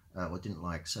or didn't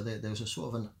like. So there was a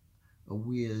sort of a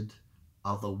weird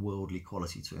otherworldly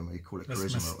quality to him. They call it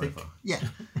charisma or whatever. Yeah.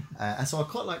 And so I'd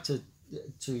quite like to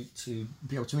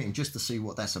be able to meet him just to see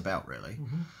what that's about, really.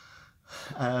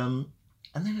 And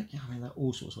then I mean, there are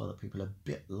all sorts of other people a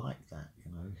bit like that,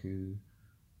 who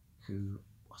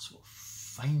are sort of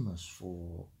famous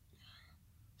for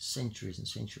centuries and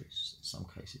centuries in some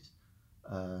cases.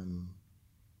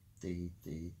 the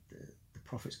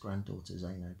prophet's granddaughter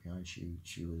Zainab, you know,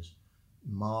 she was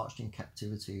marched in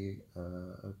captivity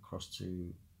across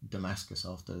to Damascus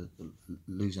after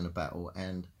losing a battle,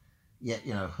 and yet,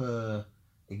 you know, her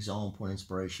example and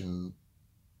inspiration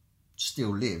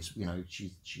still lives. You know,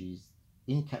 she's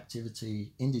in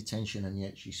captivity, in detention, and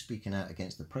yet she's speaking out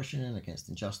against oppression and against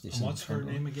injustice. And what's her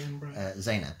name again, Brian?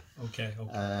 Zainab. Okay.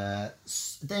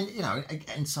 Then, you know,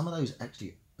 and some of those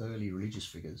actually early religious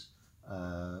figures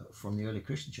from the early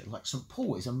Christian church, like St.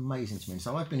 Paul, is amazing to me.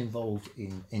 So I've been involved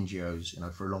in NGOs, you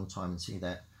know, for a long time, and see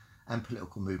that, and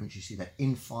political movements. You see that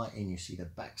infighting, you see the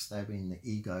backstabbing, the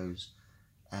egos,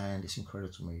 and it's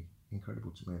incredible to me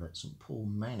that St. Paul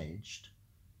managed,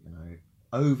 you know,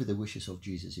 over the wishes of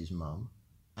Jesus' mum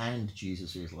and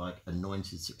Jesus' like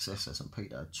anointed successor, St.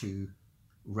 Peter, to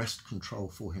wrest control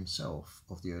for himself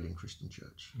of the early Christian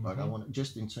church. Like, I want,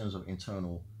 just in terms of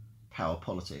internal power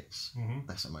politics,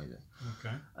 that's amazing.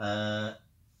 Okay.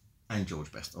 And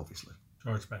George Best, obviously.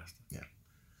 George Best. Yeah.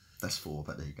 That's 4,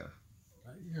 but there you go.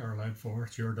 You're allowed 4.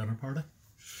 It's your dinner party.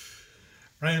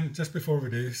 Brian, just before we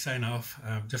do sign off,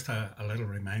 just a little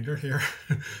reminder here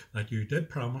that you did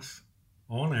promise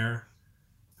on air,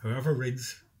 whoever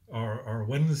reads or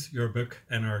wins your book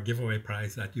in our giveaway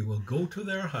prize, that you will go to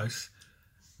their house,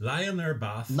 lie in their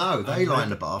bath. No, they lie in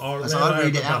the bath. So I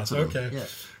read it out to them. Okay.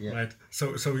 Yeah. Right.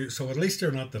 So at least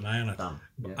you're not denying it. Done.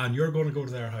 Yeah. And you're going to go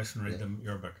to their house and read them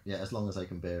your book. Yeah, as long as they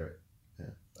can bear it.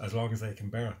 As long as they can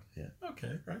bear it. Yeah.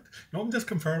 Okay, right. No, I'm just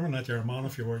confirming that you're a man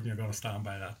of your word and you're going to stand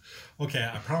by that. Okay,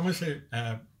 I promise you,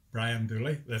 Brian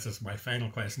Dooley, this is my final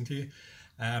question to you.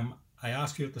 I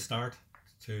asked you at the start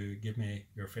to give me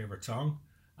your favourite song,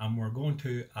 and we're going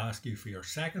to ask you for your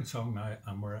second song now,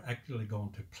 and we're actually going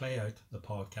to play out the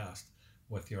podcast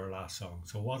with your last song.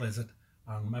 So what is it,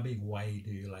 and maybe why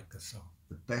do you like this song?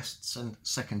 The best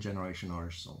second generation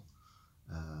Irish song.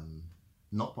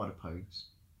 Not by the Pogues.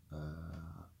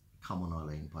 Come On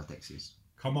Eileen by Dexys.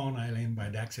 Come On Eileen by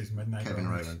Dexys, Midnight Kevin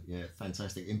Runners. Rowland, yeah,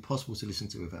 fantastic. Impossible to listen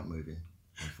to without moving.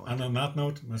 And on that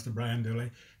note, Mr. Brian Dooley,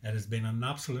 it has been an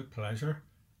absolute pleasure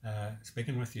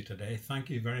speaking with you today. Thank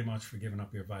you very much for giving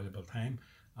up your valuable time,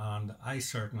 and I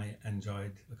certainly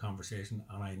enjoyed the conversation,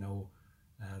 and I know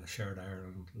the Shared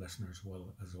Ireland listeners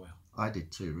will as well. I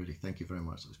did too, really. Thank you very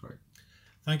much. That was great.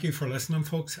 Thank you for listening,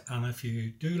 folks, and if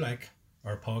you do like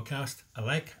our podcast, a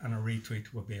like and a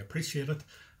retweet would be appreciated.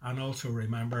 And also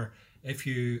remember, if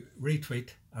you retweet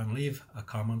and leave a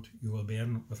comment, you will be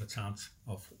in with a chance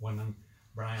of winning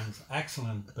Brian's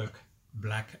excellent book,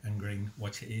 Black and Green,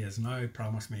 which he has now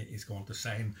promised me he's going to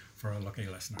sign for a lucky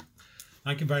listener.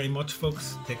 Thank you very much,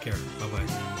 folks. Take care. Bye-bye.